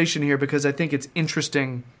conversation here because I think it's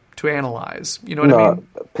interesting to analyze. You know what I mean?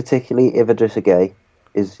 Particularly if Idrissa Gueye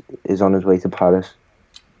is on his way to Paris.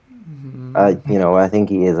 Mm-hmm. I think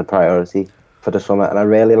he is a priority for the summer, and I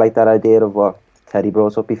really like that idea of what Teddy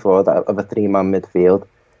brought up before, that of a 3-man midfield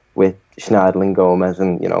with Schneiderlin, Gomez,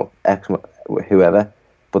 and whoever.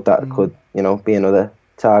 But that could, be another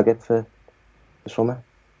target for the summer.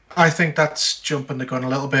 I think that's jumping the gun a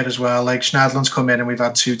little bit as well. Like, Schneiderlin's come in and we've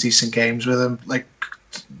had 2 decent games with him. Like,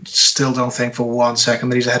 still don't think for 1 second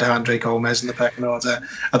that he's ahead of Andre Gomez in the pecking order.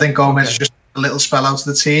 I think Gomez is just a little spell out of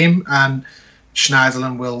the team, and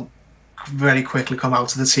Schneiderlin will very quickly come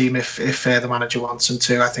out of the team if the manager wants him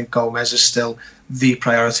to. I think Gomez is still the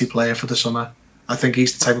priority player for the summer. I think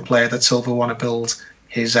he's the type of player that Silva want to build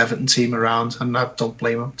his Everton team around, and I don't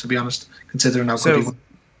blame him, to be honest, considering how good he was.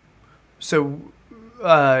 So,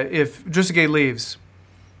 if Idrissa Gueye leaves,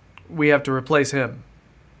 we have to replace him.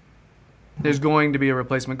 There's going to be a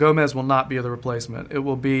replacement. Gomez will not be the replacement. It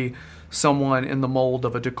will be someone in the mold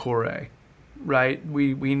of a Decore, right?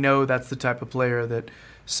 We know that's the type of player that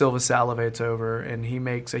Silva salivates over, and he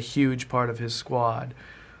makes a huge part of his squad.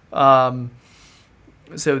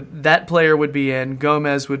 So that player would be in.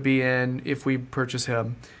 Gomez would be in if we purchase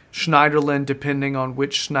him. Schneiderlin, depending on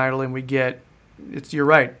which Schneiderlin we get, you're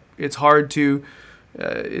right. It's hard to.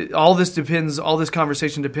 All this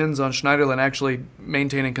conversation depends on Schneiderlin actually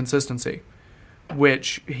maintaining consistency,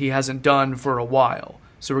 which he hasn't done for a while.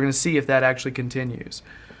 So we're going to see if that actually continues.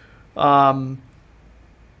 And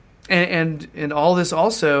all this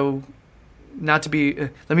also, not to be.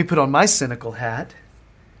 Let me put on my cynical hat.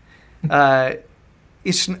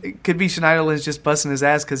 It could be Schneiderlin's just busting his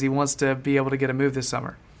ass because he wants to be able to get a move this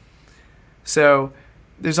summer. So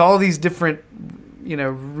there's all these different,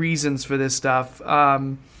 reasons for this stuff.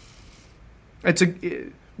 Right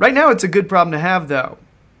now it's a good problem to have, though.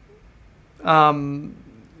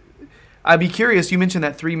 I'd be curious. You mentioned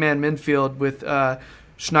that 3-man midfield with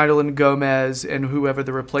Schneiderlin, Gomez, and whoever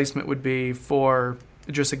the replacement would be for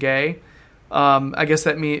Idrissa Gueye. I guess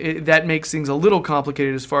that makes things a little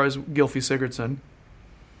complicated as far as Gylfi Sigurdsson.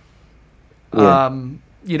 Yeah.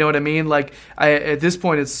 You know what I mean? Like, at this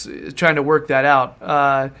point, it's trying to work that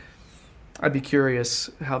out. I'd be curious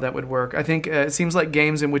how that would work. I think it seems like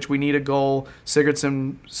games in which we need a goal,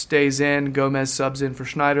 Sigurdsson stays in, Gomez subs in for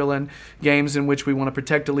Schneiderlin. Games in which we want to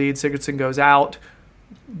protect a lead, Sigurdsson goes out,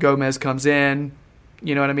 Gomez comes in.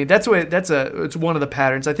 You know what I mean? It's one of the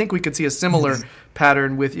patterns. I think we could see a similar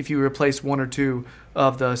pattern with if you replace 1 or 2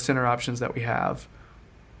 of the center options that we have.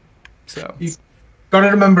 So you've got to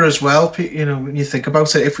remember as well, when you think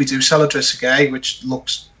about it, if we do sell Idrissa Gueye, which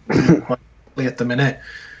looks quite likely at the minute,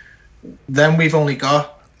 then we've only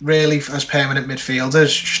got really as permanent midfielders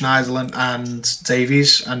Schneiderlin and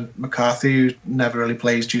Davies, and McCarthy, who never really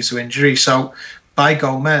plays due to injury. So buy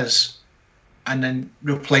Gomez and then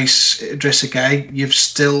replace Idrissa Gueye, you've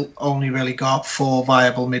still only really got 4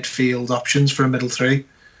 viable midfield options for a middle 3.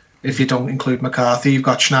 If you don't include McCarthy, you've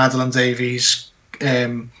got Schneiderlin, Davies,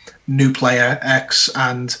 new player X,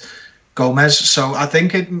 and Gomez. So I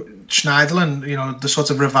think Schneiderlin, the sort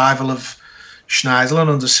of revival of Schneiderlin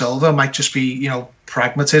under Silva might just be,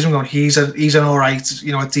 pragmatism. Going, he's an all right,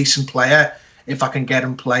 a decent player if I can get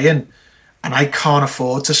him playing. And I can't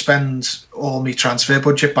afford to spend all my transfer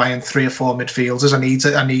budget buying 3 or 4 midfielders.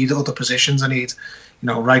 I need other positions. I need,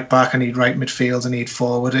 right back. I need right midfield. I need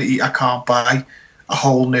forward. I can't buy a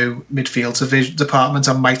whole new midfield department.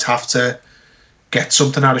 I might have to get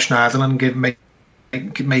something out of Schneiderlin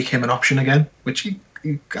and make him an option again, which he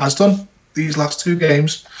has done these last 2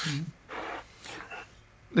 games.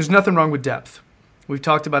 There's nothing wrong with depth. We've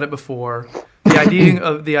talked about it before.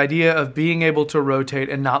 The idea of being able to rotate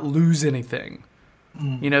and not lose anything.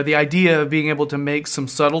 The idea of being able to make some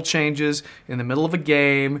subtle changes in the middle of a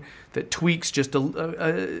game that tweaks just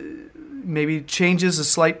maybe changes a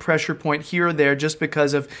slight pressure point here or there just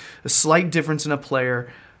because of a slight difference in a player.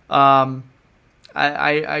 I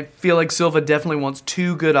I feel like Silva definitely wants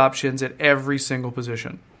two good options at every single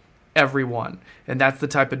position, every one, and that's the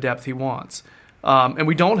type of depth he wants. And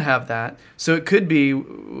we don't have that, so it could be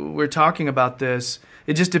we're talking about this.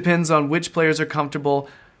 It just depends on which players are comfortable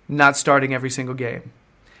not starting every single game,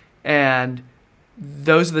 and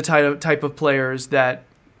those are the type of players that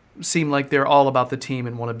seem like they're all about the team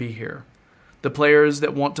and want to be here. The players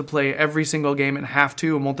that want to play every single game and have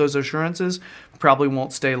to and want those assurances probably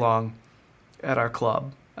won't stay long at our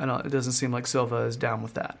club. It doesn't seem like Silva is down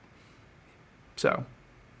with that. So,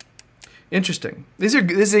 interesting. It's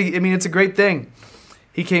a great thing.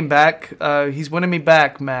 He came back. He's winning me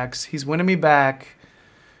back, Max. He's winning me back.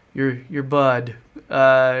 Your bud.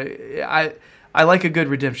 I like a good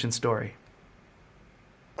redemption story.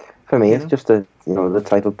 For me, it's just the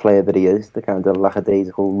type of player that he is, the kind of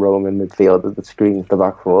lackadaisical Roman midfielder that screams the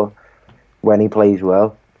back four. When he plays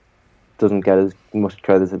well, doesn't get as much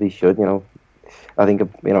credit as he should. I think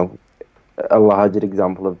a larger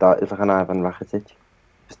example of that is like an Ivan Rakitic,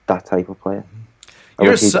 just that type of player. I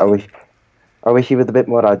wish he was a bit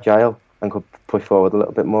more agile and could push forward a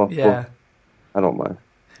little bit more. Yeah, I don't mind.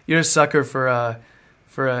 You're a sucker for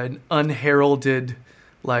an unheralded,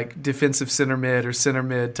 like, defensive center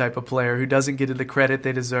mid type of player who doesn't get the credit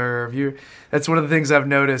they deserve. That's one of the things I've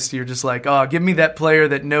noticed. You're just like, oh, give me that player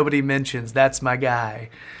that nobody mentions. That's my guy.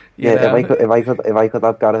 You know? If I could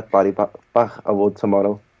have Gareth Barry back, I would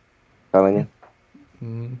tomorrow. Telling you.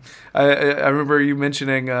 Mm-hmm. I remember you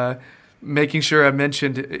mentioning making sure I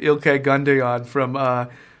mentioned Ilkay Gundogan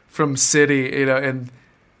from City. And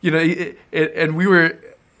we were.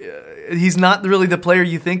 He's not really the player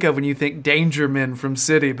you think of when you think Dangerman from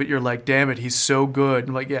City, but you're like, damn it, he's so good.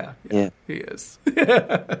 I'm like, yeah. He is.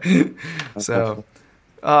 So,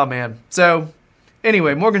 oh man. So,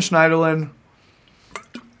 anyway, Morgan Schneiderlin.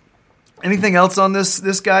 Anything else on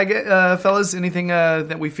this guy, fellas? Anything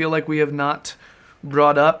that we feel like we have not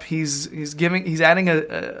brought up? He's adding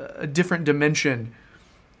a different dimension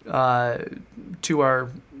to our,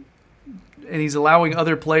 and he's allowing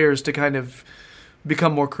other players to kind of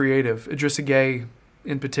become more creative. Idrissa Gueye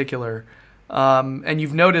in particular. And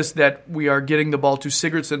you've noticed that we are getting the ball to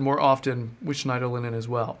Sigurdsson more often with Schneiderlin in as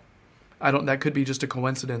well. That could be just a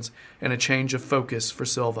coincidence and a change of focus for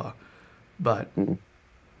Silva. But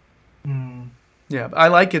yeah, I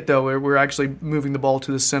like it though. We're actually moving the ball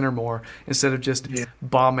to the center more instead of just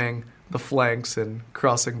bombing the flanks and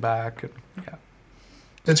crossing back. And, yeah.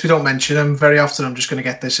 Since we don't mention him very often, I'm just going to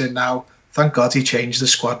get this in now. Thank God he changed the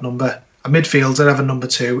squad number. A midfielder having number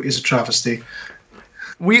 2 is a travesty.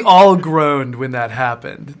 We all groaned when that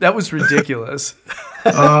happened. That was ridiculous.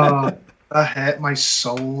 Oh, that hurt my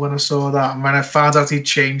soul when I saw that. And when I found out he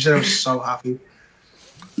changed it, I was so happy.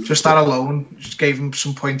 Just that alone just gave him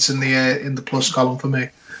some points in the plus column for me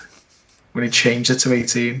when he changed it to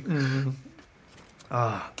 18. Mm-hmm.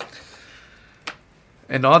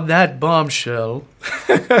 And on that bombshell.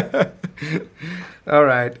 All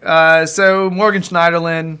right. So Morgan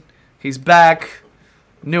Schneiderlin. He's back,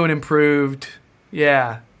 new and improved.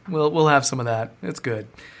 Yeah, we'll have some of that. It's good.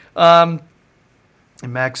 And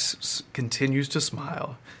Max continues to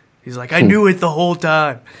smile. He's like, I knew it the whole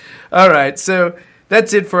time. All right, so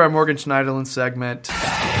that's it for our Morgan Schneiderlin segment.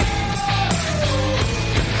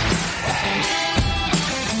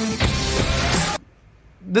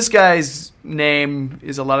 This guy's name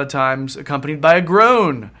is a lot of times accompanied by a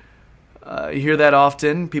groan. You hear that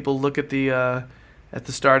often. People look at the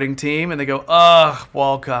starting team and they go, ugh,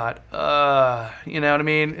 Walcott. You know what I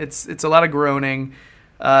mean? It's a lot of groaning.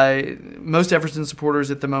 Most Everton supporters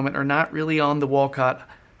at the moment are not really on the Walcott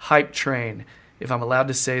hype train, if I'm allowed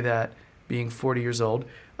to say that, being 40 years old.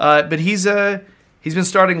 But he's been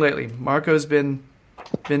starting lately. Marco's been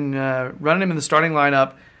running him in the starting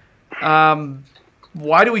lineup.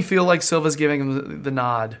 Why do we feel like Silva's giving him the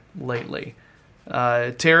nod lately?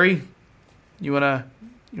 Terry, you wanna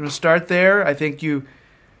start there? I think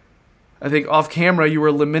off camera you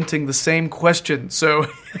were lamenting the same question. So,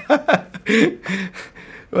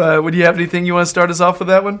 would you have anything you want to start us off with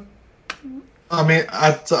that one? I mean,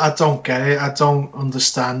 I don't get it. I don't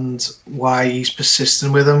understand why he's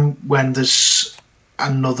persistent with him when there's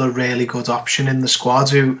another really good option in the squad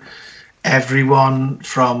who everyone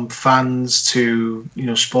from fans to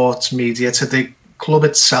sports media to the club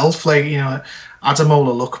itself, like Ademola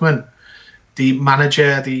Lookman, the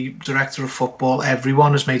manager, the director of football,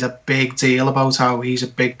 everyone has made a big deal about how he's a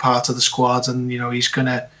big part of the squad and he's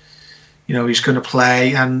gonna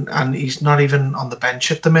play and he's not even on the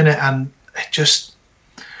bench at the minute, and it just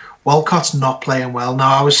Walcott's not playing well.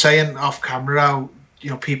 Now I was saying off camera how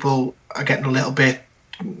people are getting a little bit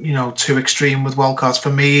too extreme with Walcott. For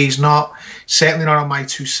me, he's certainly not on my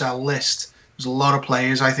to sell list. There's a lot of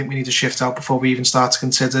players I think we need to shift out before we even start to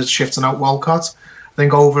consider shifting out Walcott. I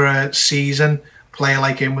think over a season, a player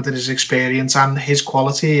like him with his experience and his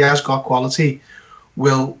quality, he has got quality,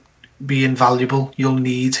 will be invaluable. You'll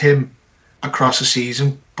need him across a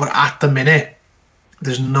season. But at the minute,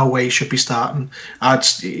 there's no way he should be starting.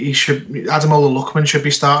 Ademola Lookman should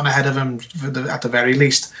be starting ahead of him at the very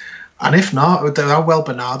least. And if not, with how well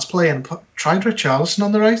Bernard's playing, try Richarlison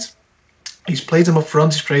on the right. He's played him up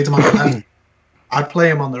front, he's played him on the left. I'd play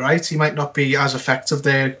him on the right. He might not be as effective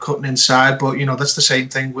there cutting inside, but that's the same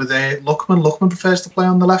thing with Lookman. Lookman prefers to play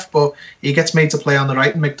on the left, but he gets made to play on the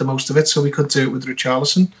right and make the most of it. So we could do it with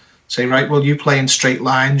Richarlison. Say, right, well, you play in straight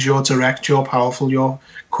lines, you're direct, you're powerful, you're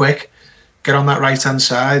quick. Get on that right-hand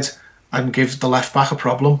side and give the left back a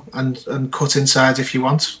problem and cut inside if you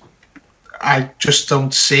want. I just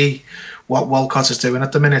don't see what Walcott is doing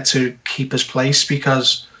at the minute to keep his place,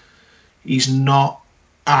 because he's not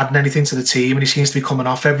adding anything to the team and he seems to be coming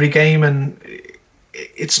off every game, and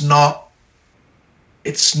it's not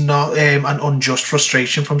an unjust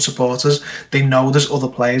frustration from supporters. They know there's other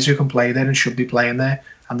players who can play there and should be playing there,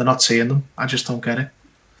 and they're not seeing them. I just don't get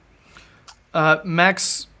it.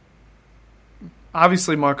 Max,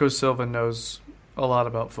 obviously Marco Silva knows a lot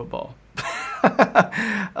about football.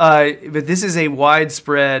 But this is a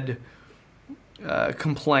widespread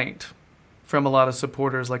complaint from a lot of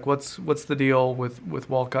supporters. Like, what's the deal with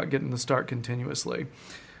Walcott getting the start continuously?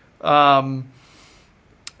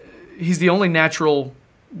 He's the only natural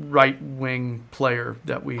right-wing player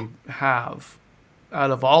that we have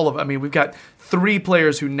out of all of. I mean, we've got 3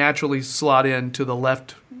 players who naturally slot into the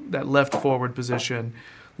left forward position.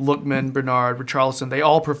 Lookman, Bernard, Richarlison, they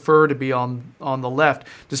all prefer to be on the left,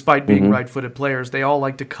 despite being right-footed players. They all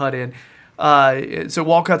like to cut in. So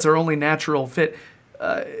Walcott's our only natural fit.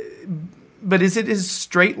 But is it his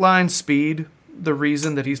straight-line speed the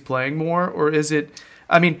reason that he's playing more? Or is it...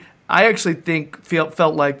 I mean, I actually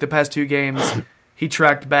felt like the past 2 games he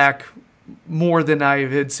tracked back more than I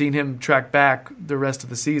had seen him track back the rest of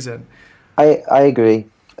the season. I agree.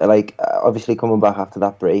 Like, obviously coming back after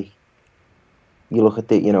that break, you look at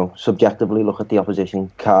subjectively look at the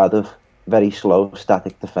opposition. Cardiff, very slow,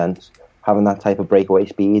 static defence, having that type of breakaway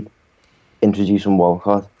speed, introducing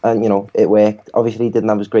Walcott, and it worked. Obviously, he didn't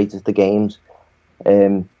have as greatest of games,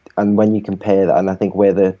 and when you compare that, and I think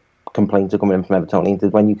where the complaints are coming in from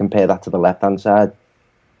Evertonians, when you compare that to the left-hand side,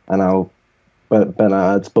 and how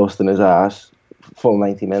Bernard's busting his ass full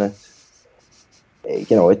 90 minutes.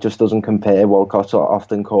 It just doesn't compare. Walcott's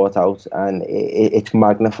often caught out, and it's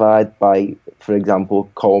magnified by, for example,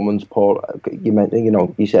 Coleman's poor.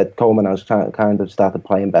 You said Coleman has kind of started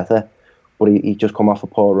playing better, but he just come off a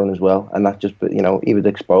poor run as well, and that just he was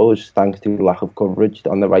exposed thanks to lack of coverage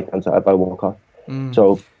on the right hand side by Walcott.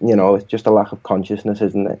 So it's just a lack of consciousness,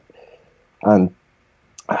 isn't it? And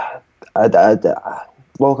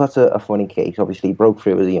Walcott's a funny case. Obviously, he broke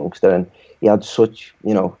through as a youngster, and he had such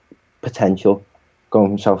potential going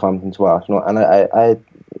from Southampton to Arsenal,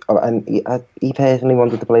 and he personally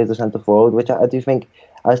wanted to play as a centre forward, which I do think,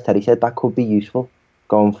 as Teddy said, that could be useful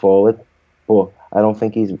going forward. But I don't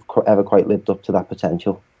think he's ever quite lived up to that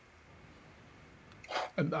potential.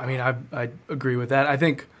 I mean, I agree with that. I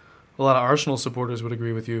think a lot of Arsenal supporters would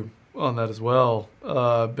agree with you on that as well,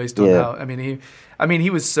 based on how. I mean, he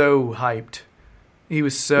was so hyped. He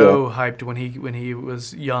was so hyped when he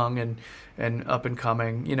was young and up and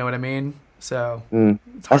coming. You know what I mean? So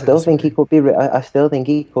I still think he could be. I still think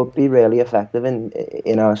he could be really effective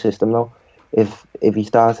in our system though. If he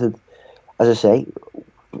started, as I say,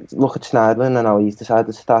 look at Schneiderlin and how he's decided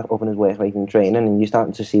to start upping his work rate in training, and you're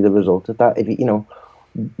starting to see the result of that. If you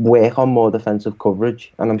work on more defensive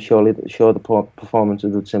coverage, and I'm sure the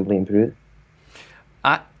performances would simply improve.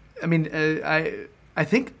 I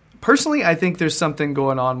think personally, I think there's something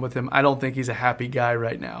going on with him. I don't think he's a happy guy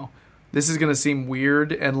right now. This is going to seem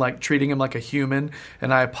weird and like treating him like a human,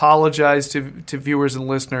 and I apologize to viewers and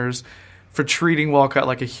listeners for treating Walcott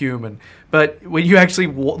like a human. But when you actually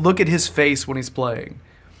look at his face when he's playing,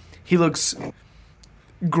 he looks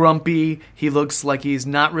grumpy. He looks like he's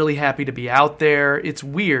not really happy to be out there. It's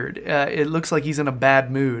weird. It looks like he's in a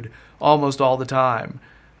bad mood almost all the time.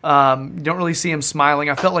 You don't really see him smiling.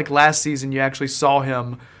 I felt like last season you actually saw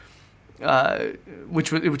him,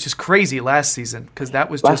 which is crazy last season, because that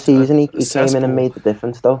was last season he came in and made the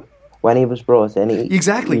difference though. When he was brought in, he was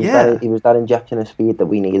that injection of speed that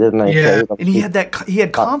we needed, and he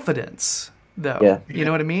had confidence though. Yeah. You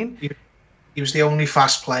know what I mean? He was the only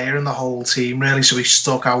fast player in the whole team, really, so he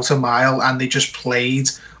stuck out a mile, and they just played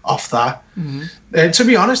off that. To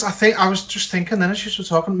be honest, I was just thinking then as you were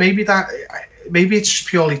talking, maybe it's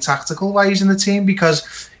purely tactical why he's in the team, because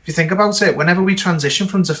if you think about it, whenever we transition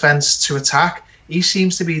from defence to attack, he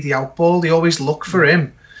seems to be the outball. They always look for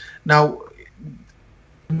him. Now,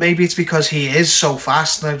 maybe it's because he is so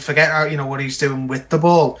fast, and I forget what he's doing with the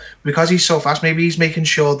ball. Because he's so fast, maybe he's making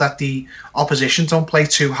sure that the opposition don't play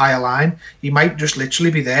too high a line. He might just literally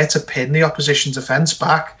be there to pin the opposition defence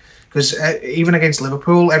back. Because even against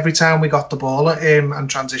Liverpool, every time we got the ball at him and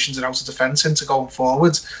transitioned it out of defence into going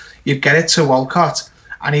forward, you'd get it to Walcott,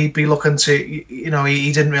 and he'd be looking to,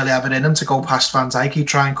 he didn't really have it in him to go past Van Dijk. He'd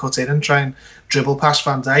try and cut in and try and dribble past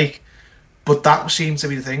Van Dijk. But that seems to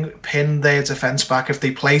be the thing, pin their defence back. If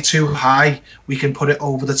they play too high, we can put it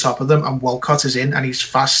over the top of them, and Walcott is in, and he's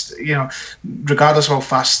fast. Regardless of how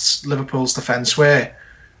fast Liverpool's defence were,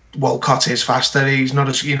 Walcott is faster. He's not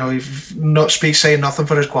as, he's not saying nothing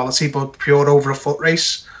for his quality, but pure over a foot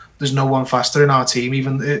race, there's no one faster in our team.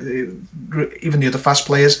 Even the other fast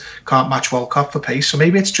players can't match Walcott for pace. So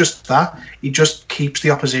maybe it's just that. He just keeps the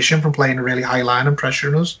opposition from playing a really high line and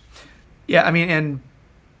pressuring us. Yeah, I mean, and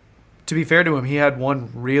to be fair to him, he had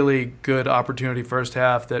one really good opportunity first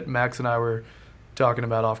half that Max and I were talking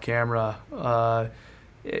about off camera.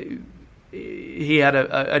 He had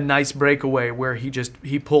a nice breakaway where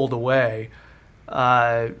he pulled away.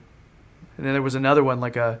 And then there was another one,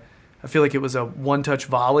 I feel like it was a one-touch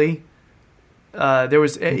volley.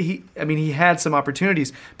 He had some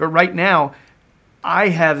opportunities, but right now I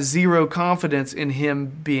have zero confidence in him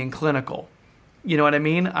being clinical. You know what I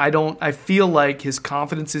mean? I feel like his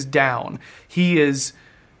confidence is down. He is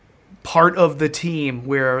part of the team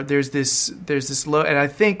where there's this low, and I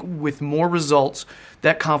think with more results,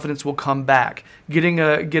 that confidence will come back. Getting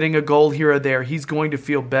a goal here or there, he's going to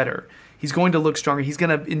feel better. He's going to look stronger. He's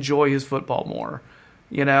going to enjoy his football more.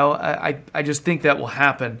 I just think that will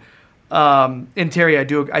happen. And Terry,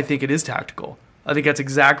 I think it is tactical. I think that's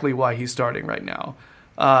exactly why he's starting right now.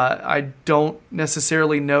 I don't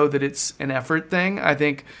necessarily know that it's an effort thing. I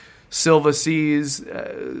think Silva sees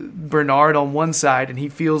Bernard on one side, and he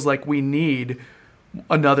feels like we need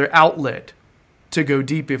another outlet to go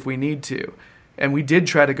deep if we need to. And we did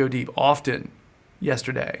try to go deep often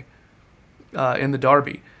yesterday in the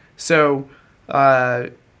derby. So,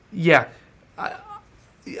 yeah.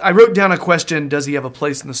 I wrote down a question, does he have a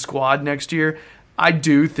place in the squad next year? I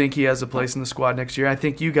do think he has a place in the squad next year. I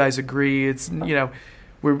think you guys agree. It's,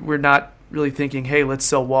 we're not really thinking, hey, let's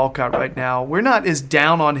sell Walcott right now. We're not as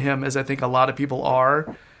down on him as I think a lot of people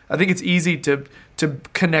are. I think it's easy to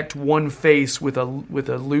connect one face with a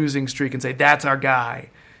losing streak and say, that's our guy,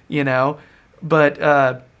 But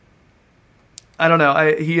I don't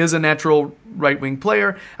know. He is a natural right-wing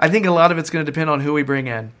player. I think a lot of it's going to depend on who we bring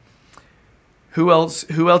in. Who else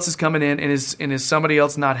is coming in, and is somebody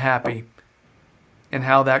else not happy, and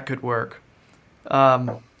how that could work.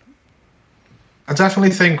 I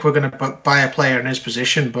definitely think we're going to buy a player in his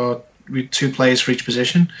position, but with 2 players for each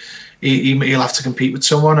position. He'll have to compete with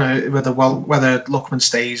someone. Whether Lookman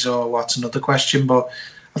stays or what's another question. But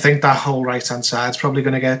I think that whole right-hand side's probably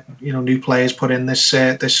going to get new players put in this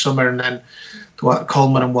summer, and then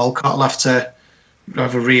Coleman and Walcott will have to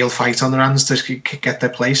have a real fight on their hands to get their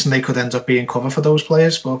place, and they could end up being cover for those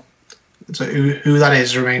players. But who that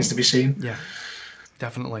is remains to be seen. Yeah,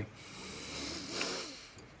 definitely.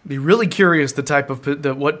 Be really curious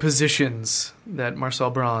what positions that Marcel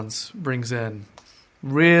Brands brings in.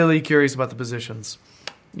 Really curious about the positions,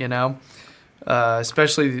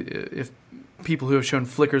 especially if people who have shown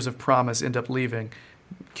flickers of promise end up leaving.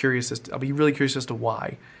 I'll be really curious as to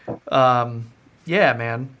why. Yeah,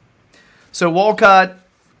 man. So Walcott,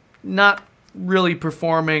 not really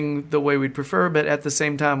performing the way we'd prefer, but at the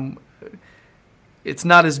same time, it's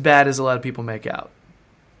not as bad as a lot of people make out.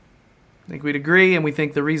 I think we'd agree, and we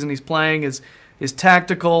think the reason he's playing is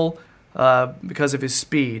tactical because of his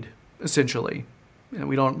speed, essentially. And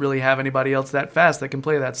we don't really have anybody else that fast that can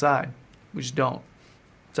play that side. We just don't.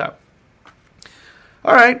 So,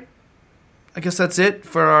 all right. I guess that's it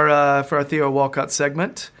for our Theo Walcott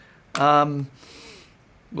segment.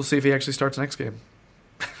 We'll see if he actually starts next game.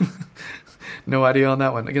 No idea on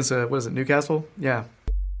that one. Against, Newcastle? Yeah.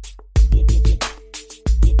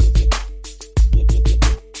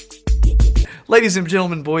 Ladies and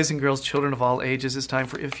gentlemen, boys and girls, children of all ages, it's time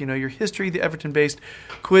for If You Know Your History, the Everton-based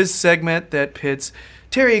quiz segment that pits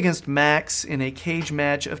Terry against Max in a cage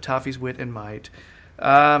match of Toffee's wit and might.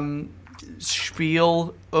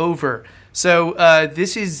 Spiel over. So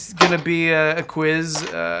this is going to be a quiz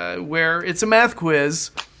where it's a math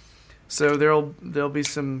quiz. So there'll be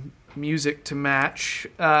some music to match.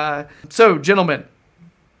 So, gentlemen,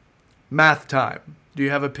 math time. Do you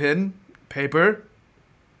have a pen, paper,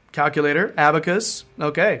 calculator, abacus?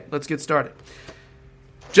 Okay, let's get started.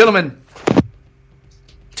 Gentlemen,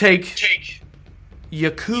 take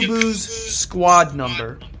Yakubu's squad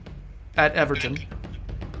number at Everton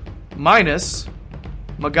minus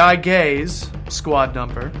Magai Gay's squad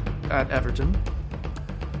number at Everton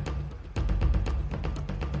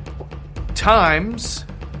times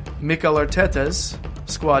Mikel Arteta's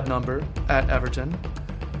squad number at Everton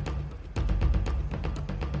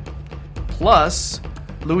plus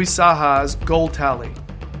Luis Saha's goal tally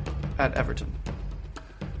at Everton.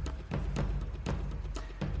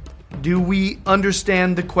 Do we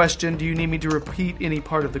understand the question? Do you need me to repeat any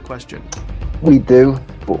part of the question? We do,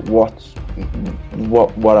 but what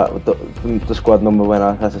the squad number when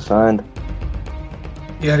Arteta signed?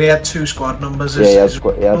 Yeah, he had 2 squad numbers. Yeah, he had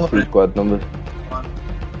 2 squad numbers.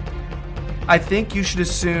 I think you should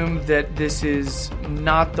assume that this is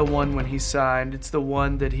not the one when he signed. It's the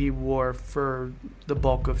one that he wore for the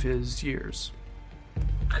bulk of his years.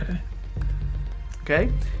 Okay.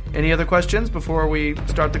 Okay? Any other questions before we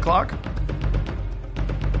start the clock?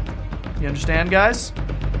 You understand, guys?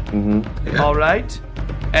 Mm-hmm. Yeah. All right.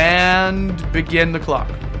 And begin the clock.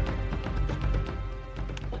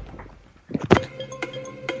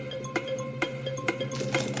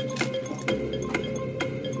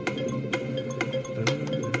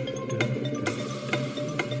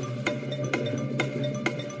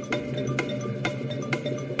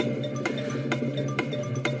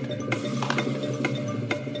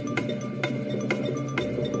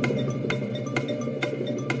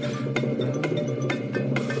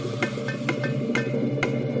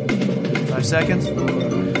 Seconds. 3, 2,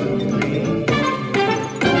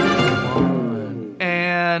 1,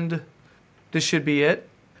 and this should be it.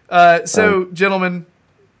 So, gentlemen,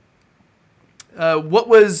 what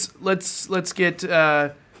was? Let's get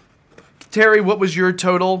Terry. What was your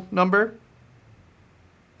total number?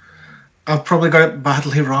 I've probably got it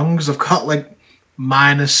badly wrong because I've got like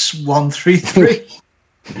 -133.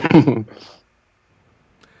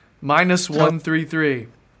 -133.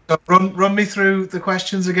 So run me through the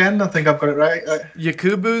questions again. I think I've got it right.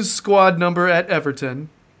 Yakubu's squad number at Everton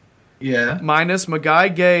Yeah. minus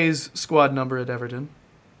Magai Gay's squad number at Everton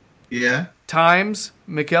Yeah. times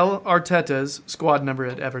Mikel Arteta's squad number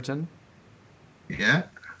at Everton Yeah.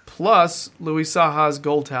 plus Luis Saha's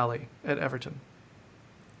goal tally at Everton.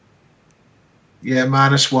 Yeah.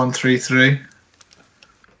 -133.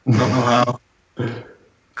 Don't know how.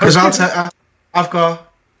 Because I've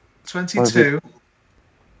got 22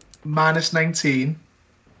 -19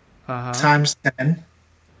 times 10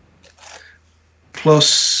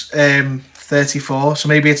 plus 34. So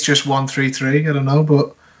maybe it's just 133. I don't know,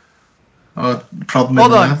 but problem.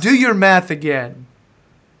 Hold on. Do your math again.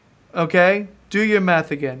 Okay? Do your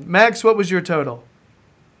math again. Max, what was your total?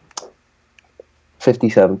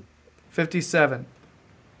 57. 57.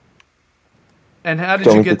 And how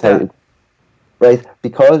did you get that? Right,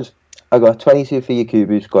 because I got 22 for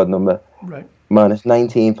Yakubu's squad number. Right.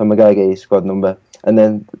 -19 for Magai's squad number, and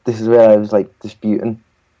then this is where I was like disputing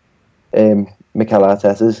Mikel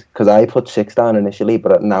Arteta's because I put 6 down initially,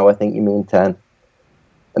 but now I think you mean 10,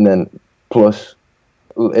 and then plus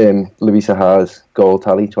Luis Saha's goal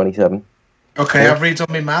tally 27. Okay, I've redone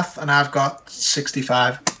my math and I've got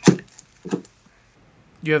 65.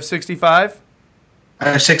 You have 65?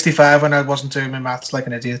 65 when I wasn't doing my maths like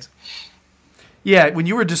an idiot. Yeah, when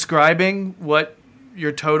you were describing what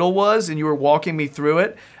your total was and you were walking me through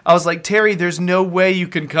it, I was like, Terry, there's no way you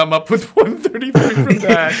can come up with 133 from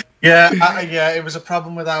that. Yeah, it was a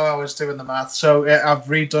problem with how I was doing the math. So I've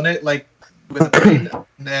redone it like with a brain,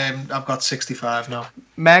 and I've got 65 now.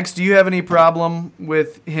 Max, do you have any problem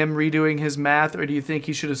with him redoing his math, or do you think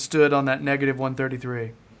he should have stood on that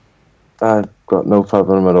 -133? I've got no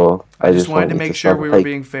problem at all. I just wanted to make sure we were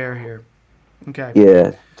being fair here. Okay.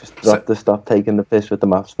 Yeah, just stop taking the piss with the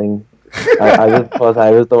maths thing. I thought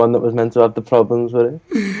I was the one that was meant to have the problems with it.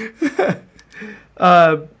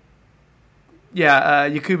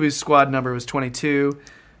 Yakubu's squad number was 22,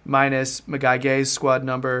 minus Magai Gay's squad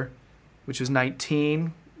number, which was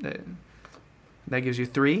 19. That gives you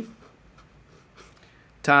 3.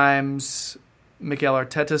 Times Mikel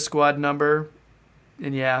Arteta's squad number,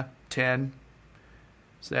 and 10.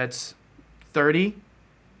 So that's 30.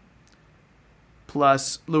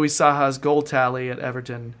 Plus Luis Saha's goal tally at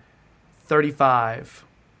Everton, 35.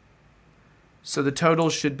 So the total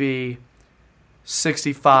should be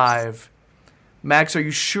 65. Max, are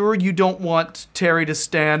you sure you don't want Terry to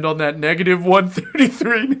stand on that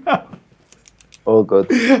 -133 now? All good.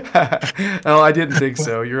 Oh, I didn't think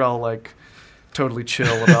so. You're all like totally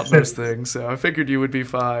chill about most things, so I figured you would be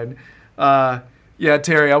fine. Yeah,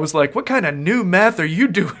 Terry, I was like, what kind of new math are you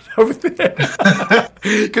doing over there?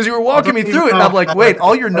 Because you were walking me through it, and I'm like, wait,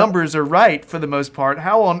 all your numbers are right for the most part.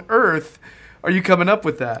 How on earth are you coming up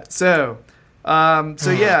with that? So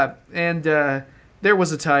yeah, and there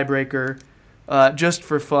was a tiebreaker just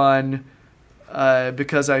for fun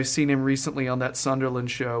because I've seen him recently on that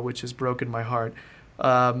Sunderland show, which has broken my heart.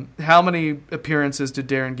 How many appearances did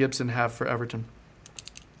Darren Gibson have for Everton?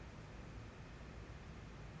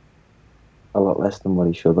 A lot less than what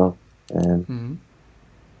he should have.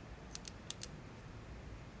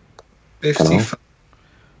 55.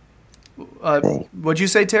 What'd you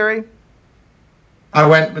say, Terry? I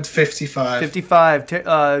went with 55.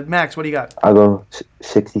 55. Max, what do you got? I'll go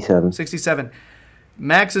 67. 67.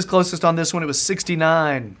 Max is closest on this one. It was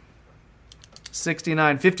 69.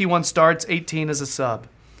 69. 51 starts, 18 as a sub.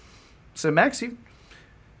 So, Max,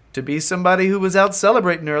 to be somebody who was out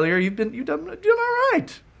celebrating earlier, you've done all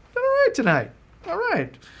right. Done all right tonight. All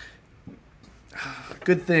right.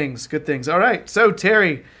 Good things. All right. So,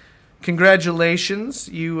 Terry, congratulations.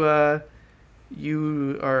 You are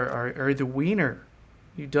the wiener.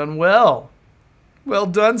 You done well. Well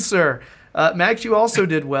done, sir. Max, you also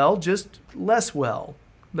did well, just less well.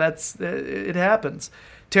 That's it happens.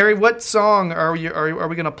 Terry, what song are we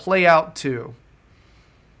going to play out to?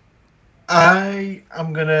 I've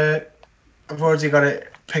already got it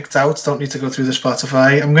picked out. Don't need to go through the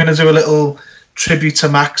Spotify. I'm going to do a little tribute to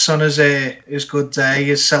Max on his good day,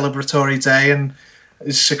 his celebratory day, and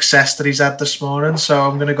his success that he's had this morning. So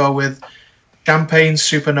I'm going to go with Champagne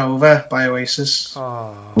Supernova by Oasis.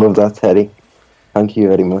 Oh, Love that, Terry. Thank you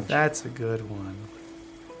very much. that's a good one.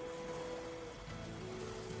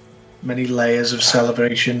 Many layers of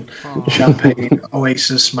celebration. Champagne,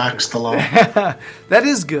 Oasis, Max DeLong. That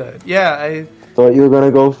is good. Yeah, I Thought you were going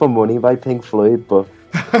to go for Money by Pink Floyd, but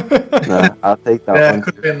nah, I'll take that Yeah, one.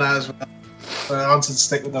 could have been that as well. But I wanted to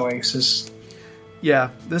stick with Oasis.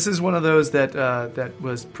 Yeah, this is one of those that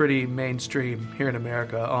was pretty mainstream here in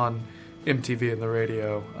America on MTV and the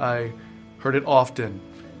radio. I heard it often.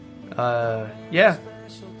 Yeah,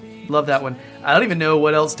 love that one. I don't even know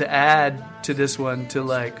what else to add to this one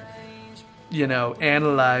to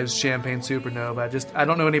analyze Champagne Supernova. I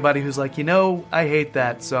don't know anybody who's like, I hate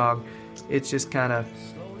that song. It's just kind of,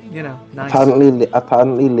 nice.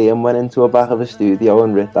 Apparently Liam went into a back of a studio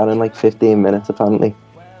and wrote that in like 15 minutes, apparently.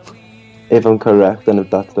 If I'm correct, and if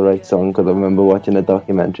that's the right song, because I remember watching a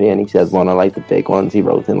documentary and he said one of like the big ones he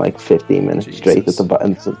wrote in like 15 minutes straight at the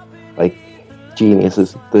button. So, like,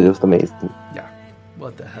 geniuses. They're just amazing. Yeah.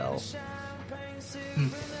 What the hell?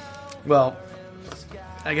 Well,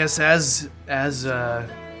 I guess as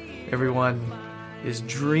everyone is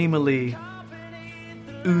dreamily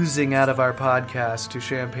oozing out of our podcast to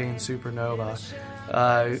Champagne Supernova,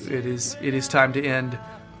 it is time to end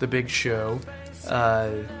the big show.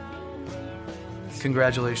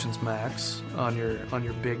 Congratulations, Max, on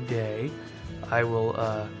your big day.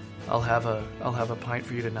 I'll have a pint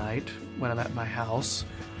for you tonight when I'm at my house,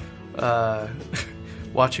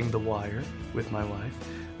 watching The Wire with my wife.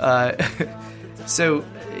 So,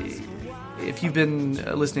 if you've been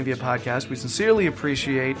listening via podcast, we sincerely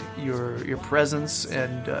appreciate your presence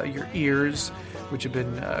and your ears, which have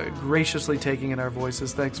been graciously taking in our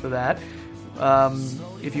voices. Thanks for that.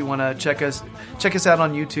 If you want to check us out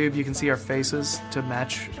on YouTube, you can see our faces to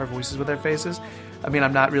match our voices with our faces. I mean,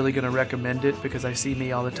 I'm not really going to recommend it because I see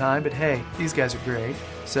me all the time, but hey, these guys are great.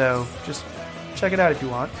 So just check it out if you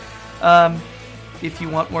want. If you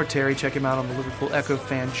want more Terry, check him out on the Liverpool Echo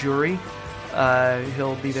Fan Jury.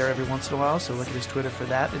 He'll be there every once in a while, so look at his Twitter for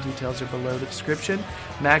that. The details are below the description.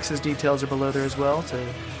 Max's details are below there as well, so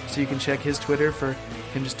you can check his Twitter for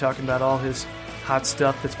him just talking about all his hot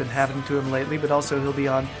stuff that's been happening to him lately, but also he'll be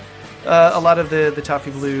on a lot of the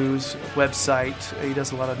Toffee Blues website. He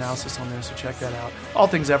does a lot of analysis on there, so check that out. All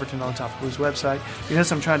things Everton on the Toffee Blues website. You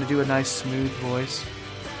notice I'm trying to do a nice smooth voice.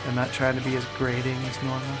 I'm not trying to be as grating as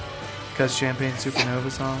normal because Champagne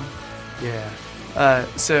Supernova's on. Yeah.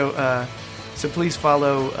 So please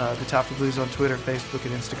follow the Toffee Blues on Twitter, Facebook,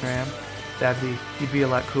 and Instagram. You'd be a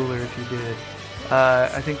lot cooler if you did.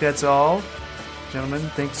 I think that's all. Gentlemen,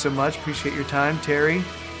 thanks so much. Appreciate your time. Terry,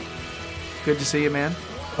 good to see you, man.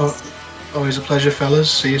 Oh, always a pleasure,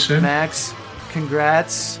 fellas. See you soon. Max,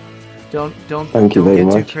 congrats. Don't Thank you very get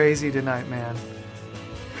much. too crazy tonight, man.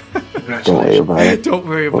 Don't worry about it. Don't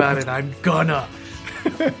worry about it. I'm gonna.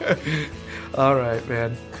 All right,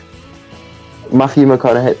 man. Matthew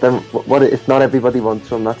McConaughey. Then what? If not everybody wants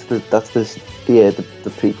from. That's the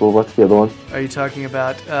prequel. What's the other one? Are you talking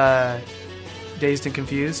about Dazed and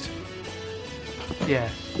Confused? Yeah.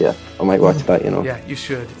 Yeah, I might watch that, you know. Yeah, you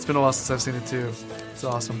should. It's been a while since I've seen it too. It's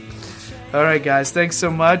awesome. All right, guys. Thanks so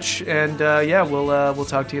much, and we'll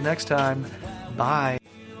talk to you next time. Bye.